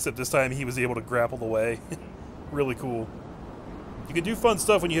 Except this time he was able to grapple the way. Really cool. You can do fun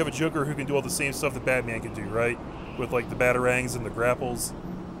stuff when you have a Joker who can do all the same stuff that Batman can do, right? With, like, the batarangs and the grapples.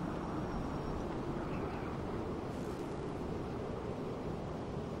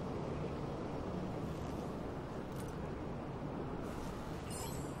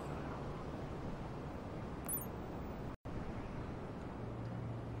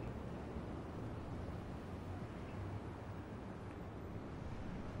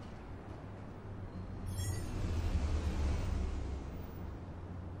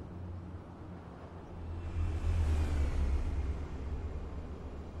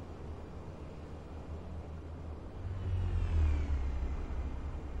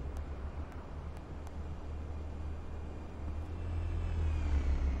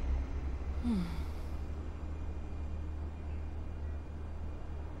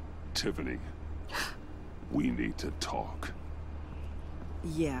 Tiffany, we need to talk.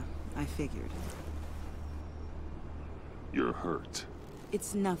 Yeah, I figured. You're hurt.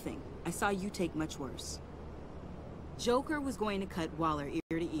 It's nothing. I saw you take much worse. Joker was going to cut Waller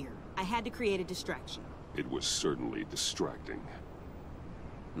ear to ear. I had to create a distraction. It was certainly distracting.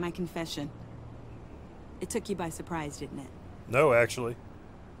 My confession. It took you by surprise, didn't it? No, actually.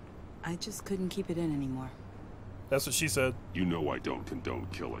 I just couldn't keep it in anymore. That's what she said. You know I don't condone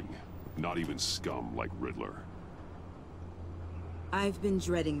killing. Not even scum like Riddler. I've been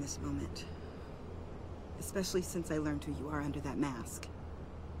dreading this moment. Especially since I learned who you are under that mask.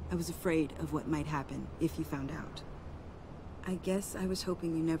 I was afraid of what might happen if you found out. I guess I was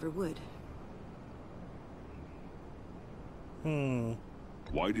hoping you never would.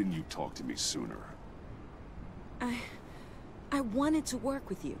 Why didn't you talk to me sooner? I wanted to work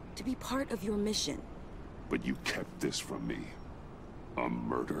with you, to be part of your mission. But you kept this from me. A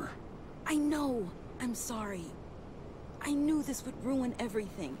murder. I know. I'm sorry. I knew this would ruin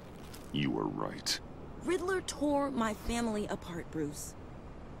everything. You were right. Riddler tore my family apart, Bruce.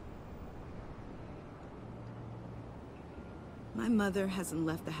 My mother hasn't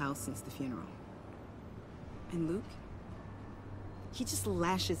left the house since the funeral. And Luke? He just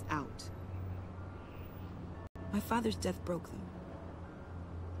lashes out. My father's death broke them.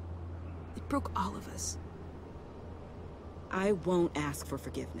 It broke all of us. I won't ask for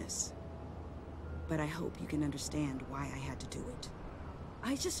forgiveness. But I hope you can understand why I had to do it.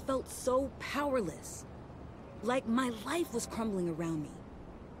 I just felt so powerless. Like my life was crumbling around me.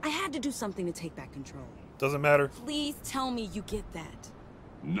 I had to do something to take back control. Doesn't matter. Please tell me you get that.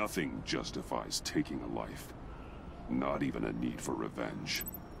 Nothing justifies taking a life. Not even a need for revenge.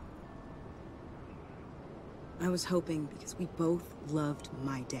 I was hoping because we both loved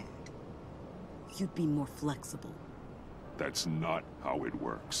my dad, you'd be more flexible. That's not how it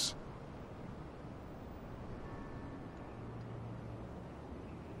works.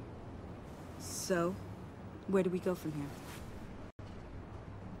 So, where do we go from here?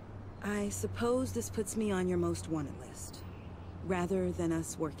 I suppose this puts me on your most wanted list, rather than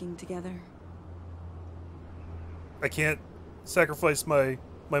us working together. I can't sacrifice my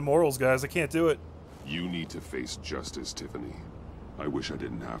morals, guys. I can't do it. You need to face justice, Tiffany. I wish I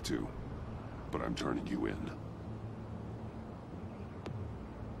didn't have to, but I'm turning you in.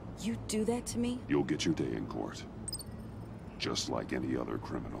 You do that to me? You'll get your day in court. Just like any other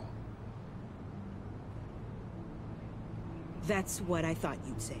criminal. That's what I thought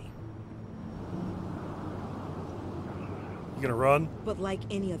you'd say. You gonna run? But like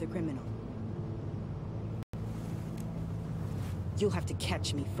any other criminal. You'll have to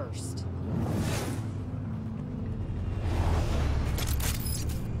catch me first.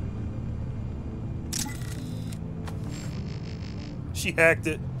 She hacked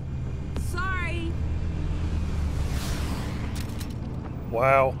it. Sorry.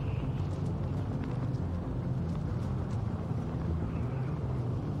 Wow.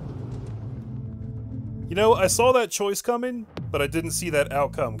 You know, I saw that choice coming, but I didn't see that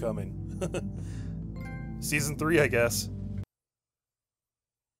outcome coming. Season 3, I guess.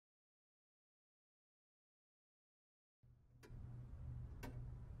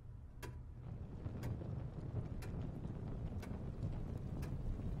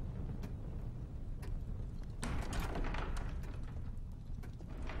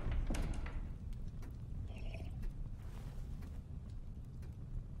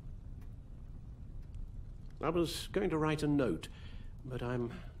 I was going to write a note, but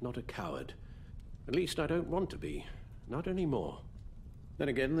I'm not a coward. At least I don't want to be. Not anymore. Then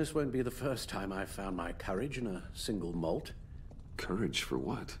again, this won't be the first time I've found my courage in a single malt. Courage for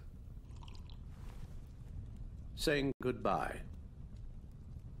what? Saying goodbye.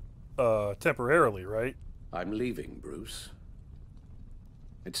 Temporarily, right? I'm leaving, Bruce.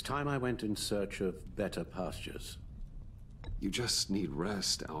 It's time I went in search of better pastures. You just need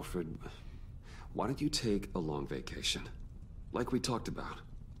rest, Alfred. Why don't you take a long vacation? Like we talked about.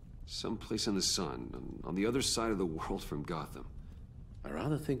 Someplace in the sun, on the other side of the world from Gotham. I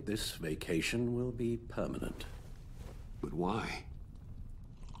rather think this vacation will be permanent. But why?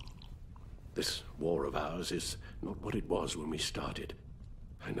 This war of ours is not what it was when we started.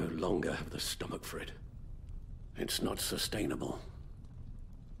 I no longer have the stomach for it. It's not sustainable.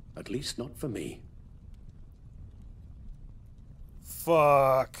 At least not for me.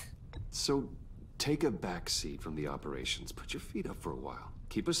 Fuck. So, take a back seat from the operations. Put your feet up for a while.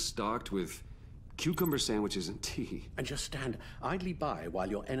 Keep us stocked with cucumber sandwiches and tea. And just stand idly by while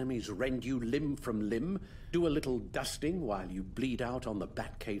your enemies rend you limb from limb? Do a little dusting while you bleed out on the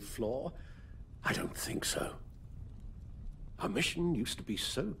Batcave floor? I don't think so. Our mission used to be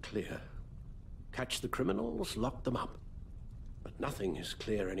so clear. Catch the criminals, lock them up. But nothing is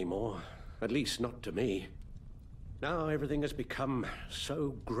clear anymore. At least not to me. Now everything has become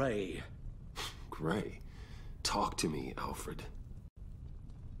so gray. Gray? Talk to me, Alfred.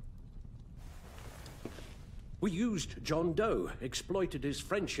 We used John Doe, exploited his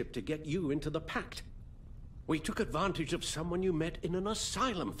friendship to get you into the pact. We took advantage of someone you met in an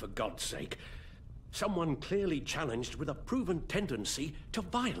asylum, for God's sake. Someone clearly challenged with a proven tendency to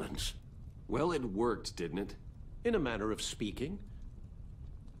violence. Well, it worked, didn't it? In a manner of speaking.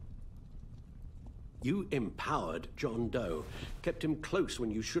 You empowered John Doe, kept him close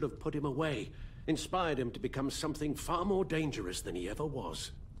when you should have put him away, inspired him to become something far more dangerous than he ever was.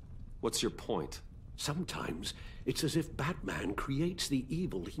 What's your point? Sometimes it's as if Batman creates the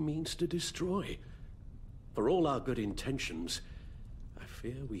evil he means to destroy. For all our good intentions, I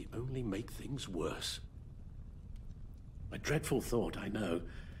fear we only make things worse. A dreadful thought, I know,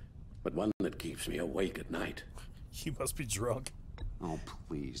 but one that keeps me awake at night. You must be drunk. Oh,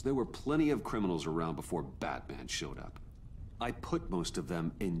 please. There were plenty of criminals around before Batman showed up. I put most of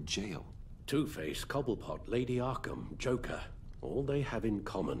them in jail. Two-Face, Cobblepot, Lady Arkham, Joker. All they have in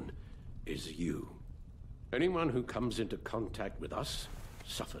common is you. Anyone who comes into contact with us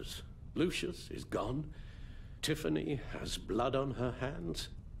suffers. Lucius is gone. Tiffany has blood on her hands.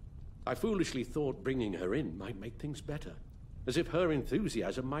 I foolishly thought bringing her in might make things better. As if her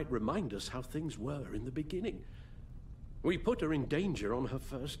enthusiasm might remind us how things were in the beginning. We put her in danger on her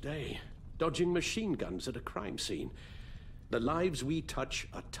first day, dodging machine guns at a crime scene. The lives we touch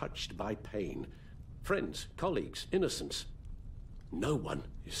are touched by pain. Friends, colleagues, innocents. No one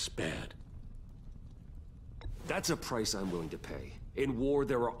is spared. That's a price I'm willing to pay. In war,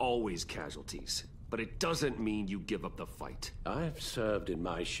 there are always casualties. But it doesn't mean you give up the fight. I've served in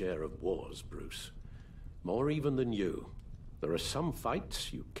my share of wars, Bruce. More even than you. There are some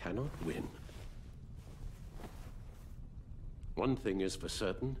fights you cannot win. One thing is for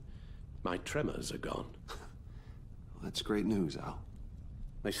certain, my tremors are gone. Well, that's great news, Al.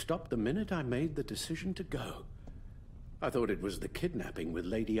 They stopped the minute I made the decision to go. I thought it was the kidnapping with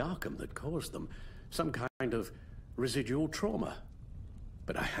Lady Arkham that caused them. Some kind of residual trauma.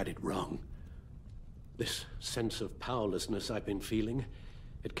 But I had it wrong. This sense of powerlessness I've been feeling,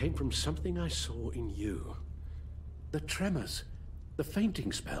 it came from something I saw in you. The tremors, the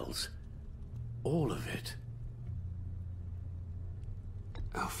fainting spells, all of it.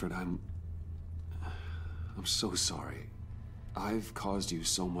 Alfred, I'm so sorry. I've caused you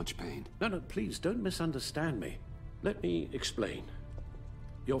so much pain. No, please, don't misunderstand me. Let me explain.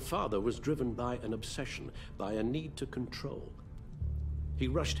 Your father was driven by an obsession, by a need to control. He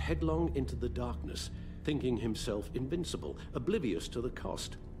rushed headlong into the darkness, thinking himself invincible, oblivious to the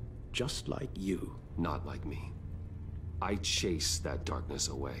cost. Just like you. Not like me. I chased that darkness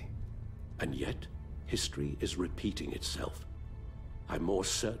away. And yet, history is repeating itself. I'm more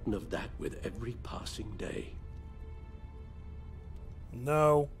certain of that with every passing day.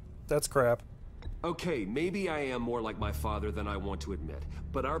 No, that's crap. Okay, maybe I am more like my father than I want to admit,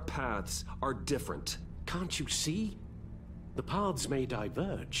 but our paths are different. Can't you see? The paths may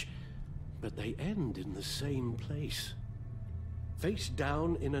diverge, but they end in the same place. Face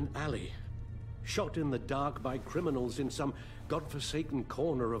down in an alley, shot in the dark by criminals in some godforsaken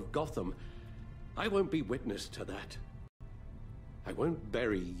corner of Gotham. I won't be witness to that. I won't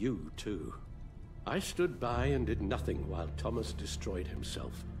bury you, too. I stood by and did nothing while Thomas destroyed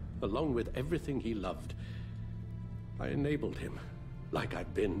himself, along with everything he loved. I enabled him, like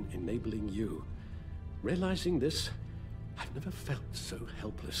I've been enabling you. Realizing this, I've never felt so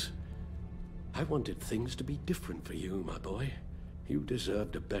helpless. I wanted things to be different for you, my boy. You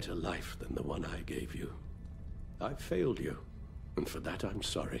deserved a better life than the one I gave you. I failed you, and for that I'm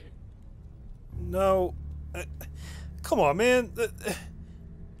sorry. No. Come on, man.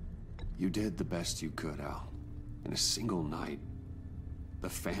 You did the best you could, Al. In a single night, the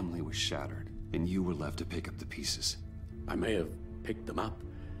family was shattered, and you were left to pick up the pieces. I may have picked them up,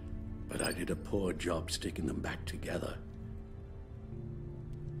 but I did a poor job sticking them back together.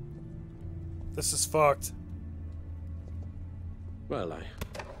 This is fucked. Well, I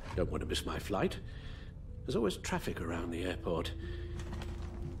don't want to miss my flight. There's always traffic around the airport.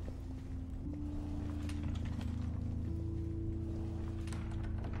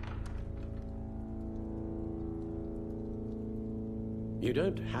 You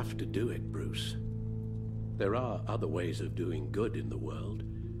don't have to do it, Bruce. There are other ways of doing good in the world.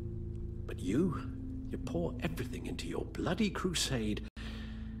 But you pour everything into your bloody crusade,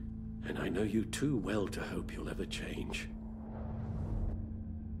 and I know you too well to hope you'll ever change.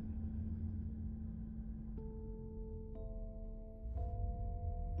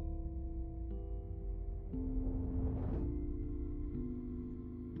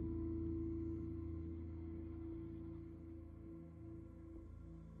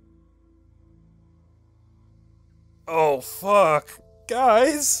 Oh, fuck.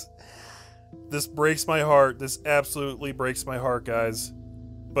 Guys! This breaks my heart. This absolutely breaks my heart, guys.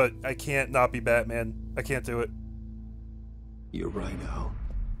 But I can't not be Batman. I can't do it. You're right, Al.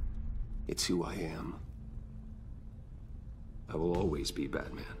 It's who I am. I will always be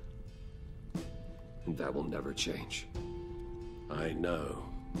Batman. And that will never change. I know.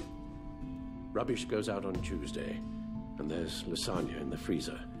 Rubbish goes out on Tuesday, and there's lasagna in the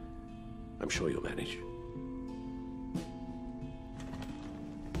freezer. I'm sure you'll manage.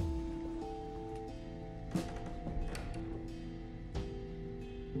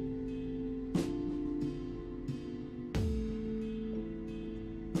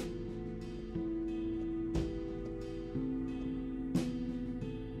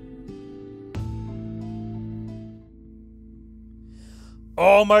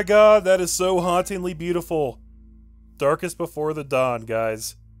 Oh my god, that is so hauntingly beautiful. Darkest Before the Dawn,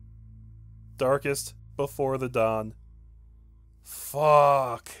 guys. Darkest Before the Dawn.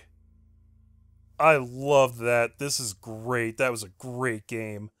 Fuck. I love that. This is great. That was a great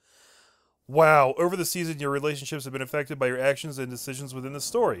game. Wow, over the season, your relationships have been affected by your actions and decisions within the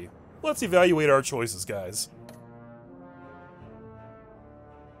story. Let's evaluate our choices, guys.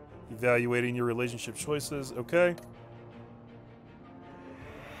 Evaluating your relationship choices, okay.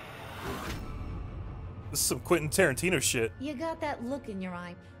 This is some Quentin Tarantino shit. You got that look in your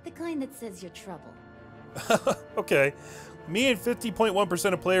eye, the kind that says you're trouble. Okay. Me and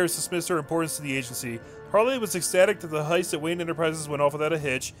 50.1% of players dismissed her importance to the agency. Harley was ecstatic that the heist at Wayne Enterprises went off without a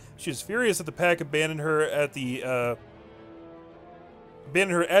hitch. She was furious that the pack abandoned her at the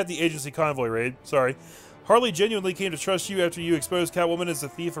agency convoy raid. Sorry. Harley genuinely came to trust you after you exposed Catwoman as the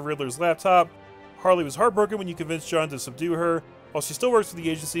thief of Riddler's laptop. Harley was heartbroken when you convinced John to subdue her. While she still works for the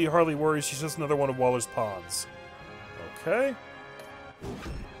agency, Harley worries she's just another one of Waller's pawns. Okay.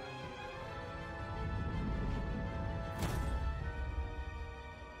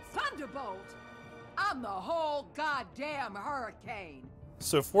 Thunderbolt! I'm the whole goddamn hurricane!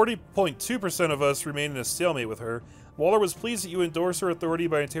 So 40.2% of us remain in a stalemate with her. Waller was pleased that you endorsed her authority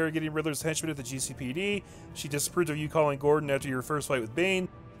by interrogating Riddler's henchmen at the GCPD. She disapproved of you calling Gordon after your first fight with Bane.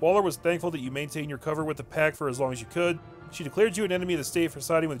 Waller was thankful that you maintained your cover with the pack for as long as you could. She declared you an enemy of the state for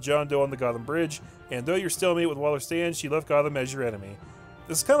siding with John Doe on the Gotham Bridge, and though your stalemate with Waller stands, she left Gotham as your enemy.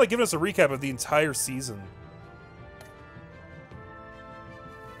 This is kind of like giving us a recap of the entire season.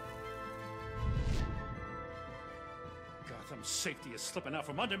 Gotham's safety is slipping out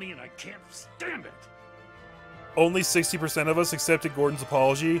from under me, and I can't stand it. Only 60% of us accepted Gordon's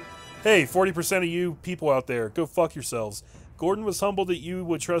apology. Hey, 40% of you people out there, go fuck yourselves. Gordon was humbled that you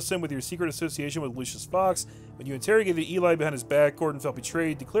would trust him with your secret association with Lucius Fox. When you interrogated Eli behind his back, Gordon felt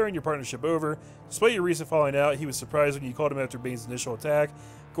betrayed, declaring your partnership over. Despite your recent falling out, he was surprised when you called him after Bane's initial attack.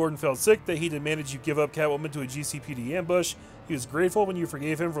 Gordon felt sick that he demanded you give up Catwoman to a GCPD ambush. He was grateful when you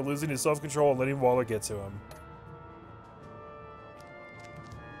forgave him for losing his self-control and letting Waller get to him.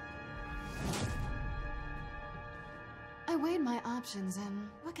 I weighed my options, and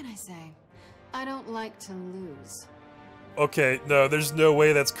what can I say? I don't like to lose. Okay, no, there's no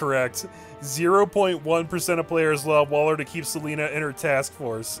way that's correct. 0.1% of players allow Waller to keep Selina in her task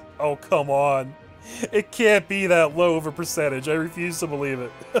force. Oh, come on. It can't be that low of a percentage. I refuse to believe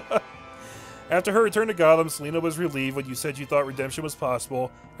it. After her return to Gotham, Selina was relieved when you said you thought redemption was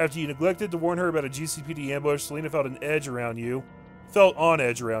possible. After you neglected to warn her about a GCPD ambush, Selina felt on edge around you.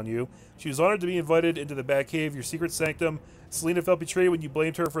 She was honored to be invited into the Batcave, your secret sanctum. Selina felt betrayed when you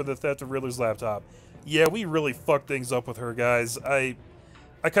blamed her for the theft of Riddler's laptop. Yeah, we really fucked things up with her, guys. I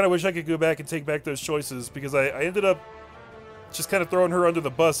kind of wish I could go back and take back those choices, because I ended up just kind of throwing her under the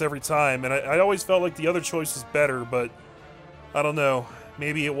bus every time, and I always felt like the other choice was better, but I don't know.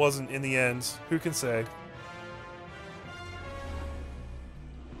 Maybe it wasn't in the end. Who can say?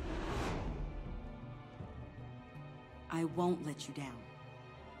 I won't let you down.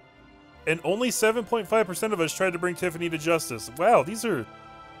 And only 7.5% of us tried to bring Tiffany to justice. Wow, these are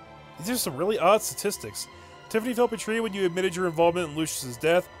some really odd statistics. Tiffany felt betrayed when you admitted your involvement in Lucius's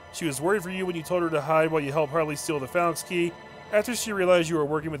death. She was worried for you when you told her to hide while you helped Harley steal the Phalanx key. After she realized you were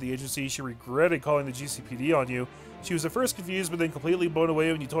working with the agency, she regretted calling the GCPD on you. She was at first confused, but then completely blown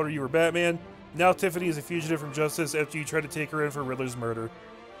away when you told her you were Batman. Now Tiffany is a fugitive from justice after you tried to take her in for Riddler's murder.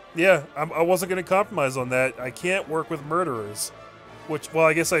 Yeah, I wasn't going to compromise on that. I can't work with murderers. Which, well,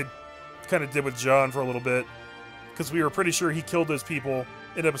 I guess I kind of did with John for a little bit. Because we were pretty sure he killed those people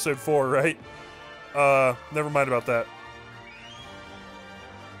in episode 4, right? Never mind about that.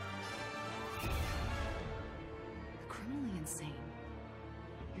 Criminally insane.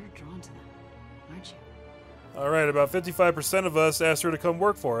 You're drawn to them, aren't you? Alright, about 55% of us asked her to come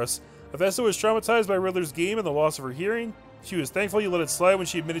work for us. Avesta was traumatized by Riddler's game and the loss of her hearing. She was thankful you let it slide when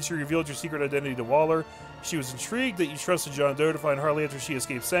she admitted she revealed your secret identity to Waller. She was intrigued that you trusted John Doe to find Harley after she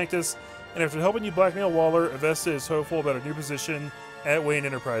escaped Sanctus. And after helping you blackmail Waller, Avesta is hopeful about a new position at Wayne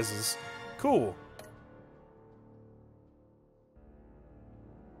Enterprises. Cool.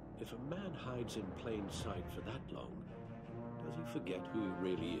 If a man hides in plain sight for that long, does he forget who he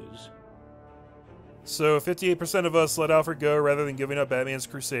really is? So 58% of us let Alfred go rather than giving up Batman's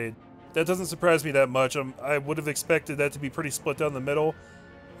crusade. That doesn't surprise me that much. I would have expected that to be pretty split down the middle.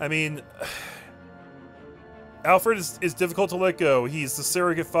 I mean, Alfred is difficult to let go. He's the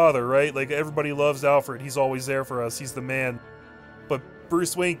surrogate father, right? Like, everybody loves Alfred. He's always there for us. He's the man. But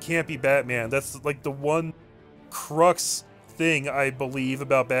Bruce Wayne can't be Batman. That's like the one crux thing I believe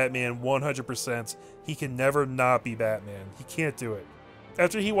about Batman 100%. He can never not be Batman. He can't do it.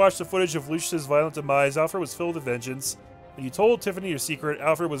 After he watched the footage of Lucius's violent demise, Alfred was filled with vengeance. When you told Tiffany your secret,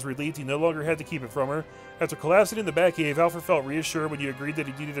 Alfred was relieved he no longer had to keep it from her. After collapsing in the Batcave, Alfred felt reassured when you agreed that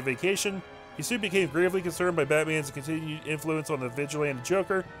he needed a vacation. He soon became gravely concerned by Batman's continued influence on the vigilante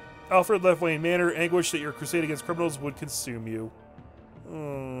Joker. Alfred left Wayne Manor, anguished that your crusade against criminals would consume you.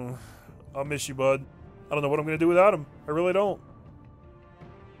 I'll miss you, bud. I don't know what I'm going to do without him. I really don't.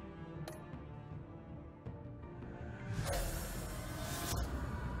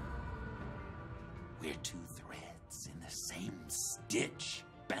 We're two threads in the same stitch,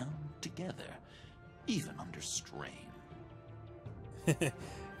 bound together, even under strain.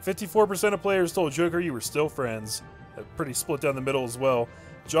 54% of players told Joker you were still friends. Pretty split down the middle as well.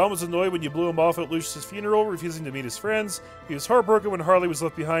 John was annoyed when you blew him off at Lucius's funeral, refusing to meet his friends. He was heartbroken when Harley was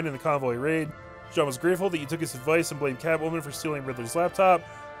left behind in the convoy raid. John was grateful that you took his advice and blamed Catwoman for stealing Riddler's laptop.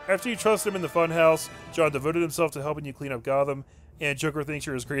 After you trusted him in the funhouse, John devoted himself to helping you clean up Gotham, and Joker thinks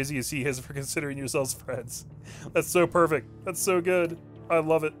you're as crazy as he is for considering yourselves friends. That's so perfect. That's so good. I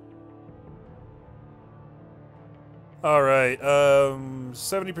love it. Alright,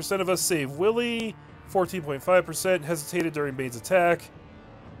 70% of us saved Willie. 14.5% hesitated during Bane's attack.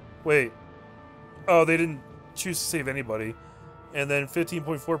 Wait. Oh, they didn't choose to save anybody. And then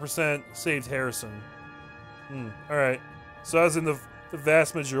 15.4% saved Harrison. Alright. So I was in the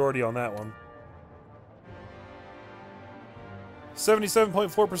vast majority on that one.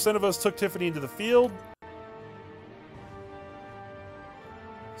 77.4% of us took Tiffany into the field.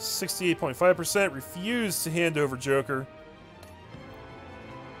 68.5% refused to hand over Joker.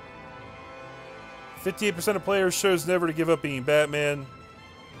 58% of players chose never to give up being Batman.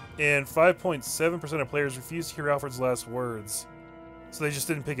 And 5.7% of players refused to hear Alfred's last words. So they just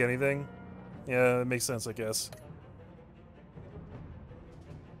didn't pick anything? Yeah, that makes sense, I guess.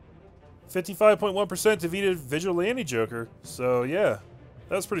 55.1% defeated Vigilante Joker. So, yeah.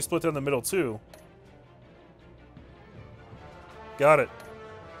 That was pretty split down the middle, too. Got it.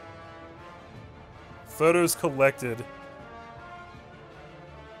 Photos collected.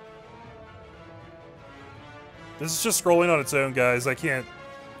 This is just scrolling on its own, guys. I can't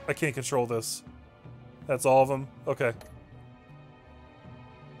control this. That's all of them? Okay.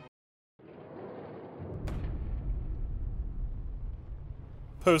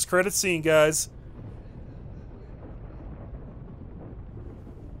 Post-credit scene, guys.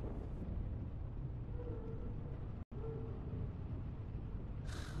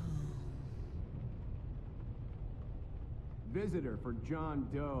 Visitor for John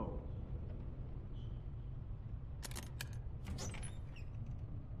Doe.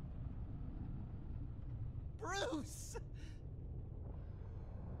 Bruce!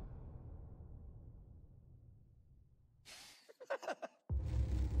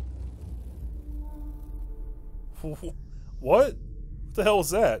 What? What the hell is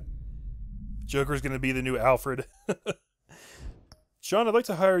that? Joker's gonna be the new Alfred. Sean, I'd like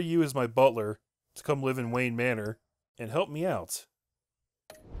to hire you as my butler to come live in Wayne Manor and help me out.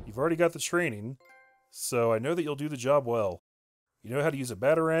 You've already got the training, so I know that you'll do the job well. You know how to use a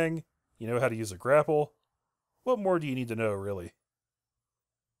batarang, you know how to use a grapple. What more do you need to know, really?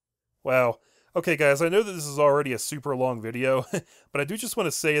 Wow. Okay, guys, I know that this is already a super long video, but I do just want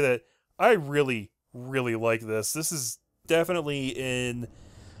to say that I really like this. This is definitely in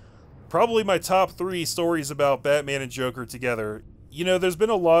probably my top 3 stories about Batman and Joker together. You know, there's been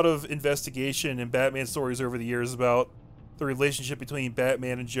a lot of investigation in Batman stories over the years about the relationship between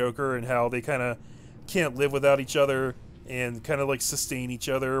Batman and Joker and how they kind of can't live without each other and kind of like sustain each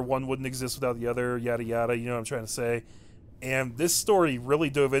other. One wouldn't exist without the other, yada yada, you know what I'm trying to say. And this story really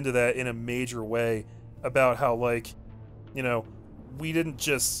dove into that in a major way about how, like, you know, we didn't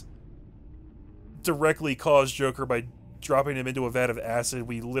just directly cause Joker by dropping him into a vat of acid.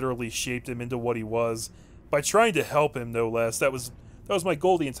 We literally shaped him into what he was by trying to help him, no less. That was my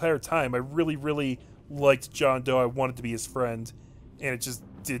goal the entire time. I really liked John Doe. I wanted to be his friend, and it just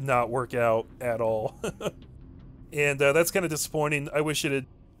did not work out at all. And that's kind of disappointing. I wish it had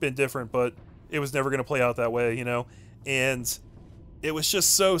been different, but it was never going to play out that way, you know? And it was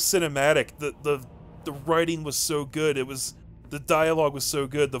just so cinematic. The writing was so good. The dialogue was so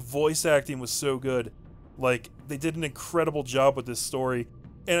good. The voice acting was so good. Like, they did an incredible job with this story.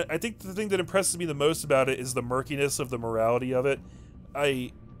 And I think the thing that impresses me the most about it is the murkiness of the morality of it.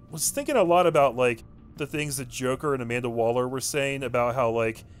 I was thinking a lot about, like, the things that Joker and Amanda Waller were saying about how,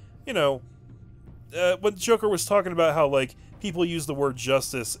 like, you know, when Joker was talking about how, like, people use the word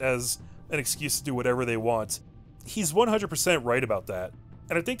justice as an excuse to do whatever they want. He's 100% right about that.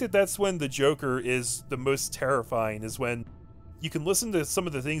 And I think that that's when the Joker is the most terrifying, is when you can listen to some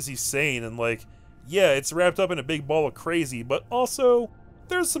of the things he's saying and, like, yeah, it's wrapped up in a big ball of crazy, but also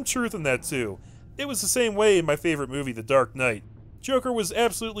there's some truth in that too. It was the same way in my favorite movie, The Dark Knight. Joker was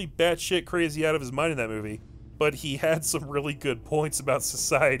absolutely batshit crazy out of his mind in that movie, but he had some really good points about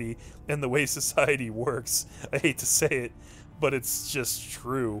society and the way society works. I hate to say it, but it's just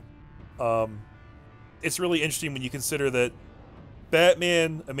true. It's really interesting when you consider that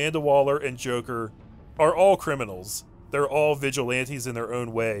Batman, Amanda Waller, and Joker are all criminals. They're all vigilantes in their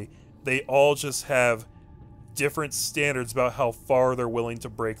own way. They all just have different standards about how far they're willing to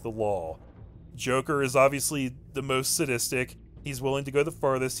break the law. Joker is obviously the most sadistic. He's willing to go the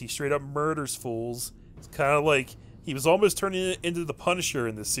farthest. He straight up murders fools. It's kind of like he was almost turning into the Punisher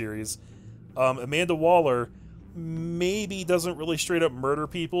in this series. Amanda Waller maybe doesn't really straight up murder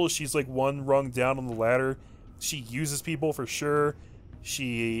people. She's like one rung down on the ladder. She uses people for sure.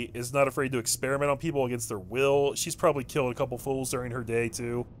 She is not afraid to experiment on people against their will. She's probably killed a couple fools during her day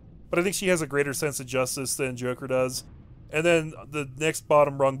too. But I think she has a greater sense of justice than Joker does. And then the next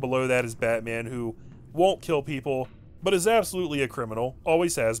bottom rung below that is Batman, who won't kill people, but is absolutely a criminal.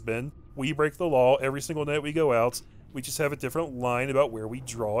 Always has been. We break the law every single night we go out. We just have a different line about where we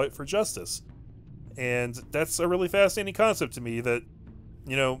draw it for justice. And that's a really fascinating concept to me that,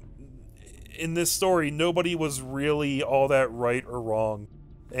 you know, in this story, nobody was really all that right or wrong.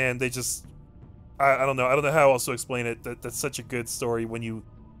 And they just, I don't know. I don't know how else to explain it. That's such a good story when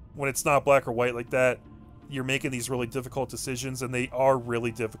it's not black or white like that. You're making these really difficult decisions, and they are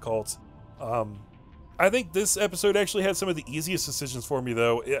really difficult. I think this episode actually had some of the easiest decisions for me,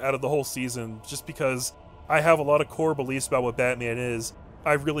 though, out of the whole season, just because I have a lot of core beliefs about what Batman is.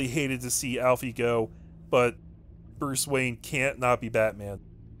 I really hated to see Alfie go, but Bruce Wayne can't not be Batman.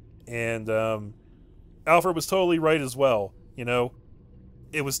 And Alfred was totally right as well, you know?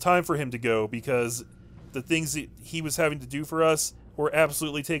 It was time for him to go, because the things that he was having to do for us were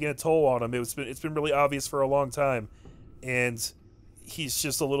absolutely taking a toll on him. It's been really obvious for a long time, and he's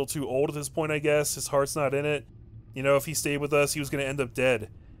just a little too old at this point, I guess. His heart's not in it. You know, if he stayed with us, he was going to end up dead,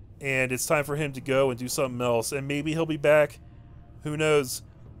 and it's time for him to go and do something else, and maybe he'll be back. Who knows?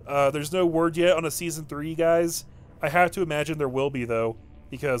 There's no word yet on a Season 3, guys. I have to imagine there will be, though,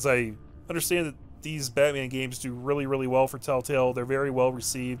 because I understand that these Batman games do really, really well for Telltale. They're very well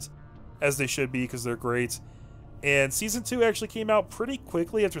received, as they should be, because they're great. And Season 2 actually came out pretty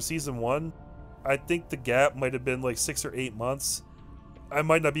quickly after Season 1. I think the gap might have been like 6 or 8 months. I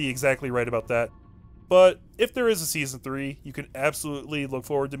might not be exactly right about that. But if there is a Season 3, you can absolutely look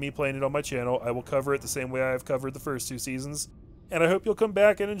forward to me playing it on my channel. I will cover it the same way I've covered the first 2 seasons. And I hope you'll come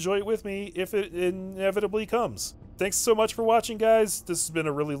back and enjoy it with me if it inevitably comes. Thanks so much for watching, guys. This has been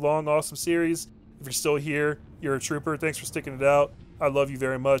a really long, awesome series. If you're still here, you're a trooper. Thanks for sticking it out. I love you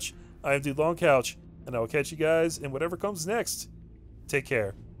very much. I am Dude Long Couch, and I will catch you guys in whatever comes next. Take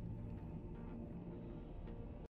care.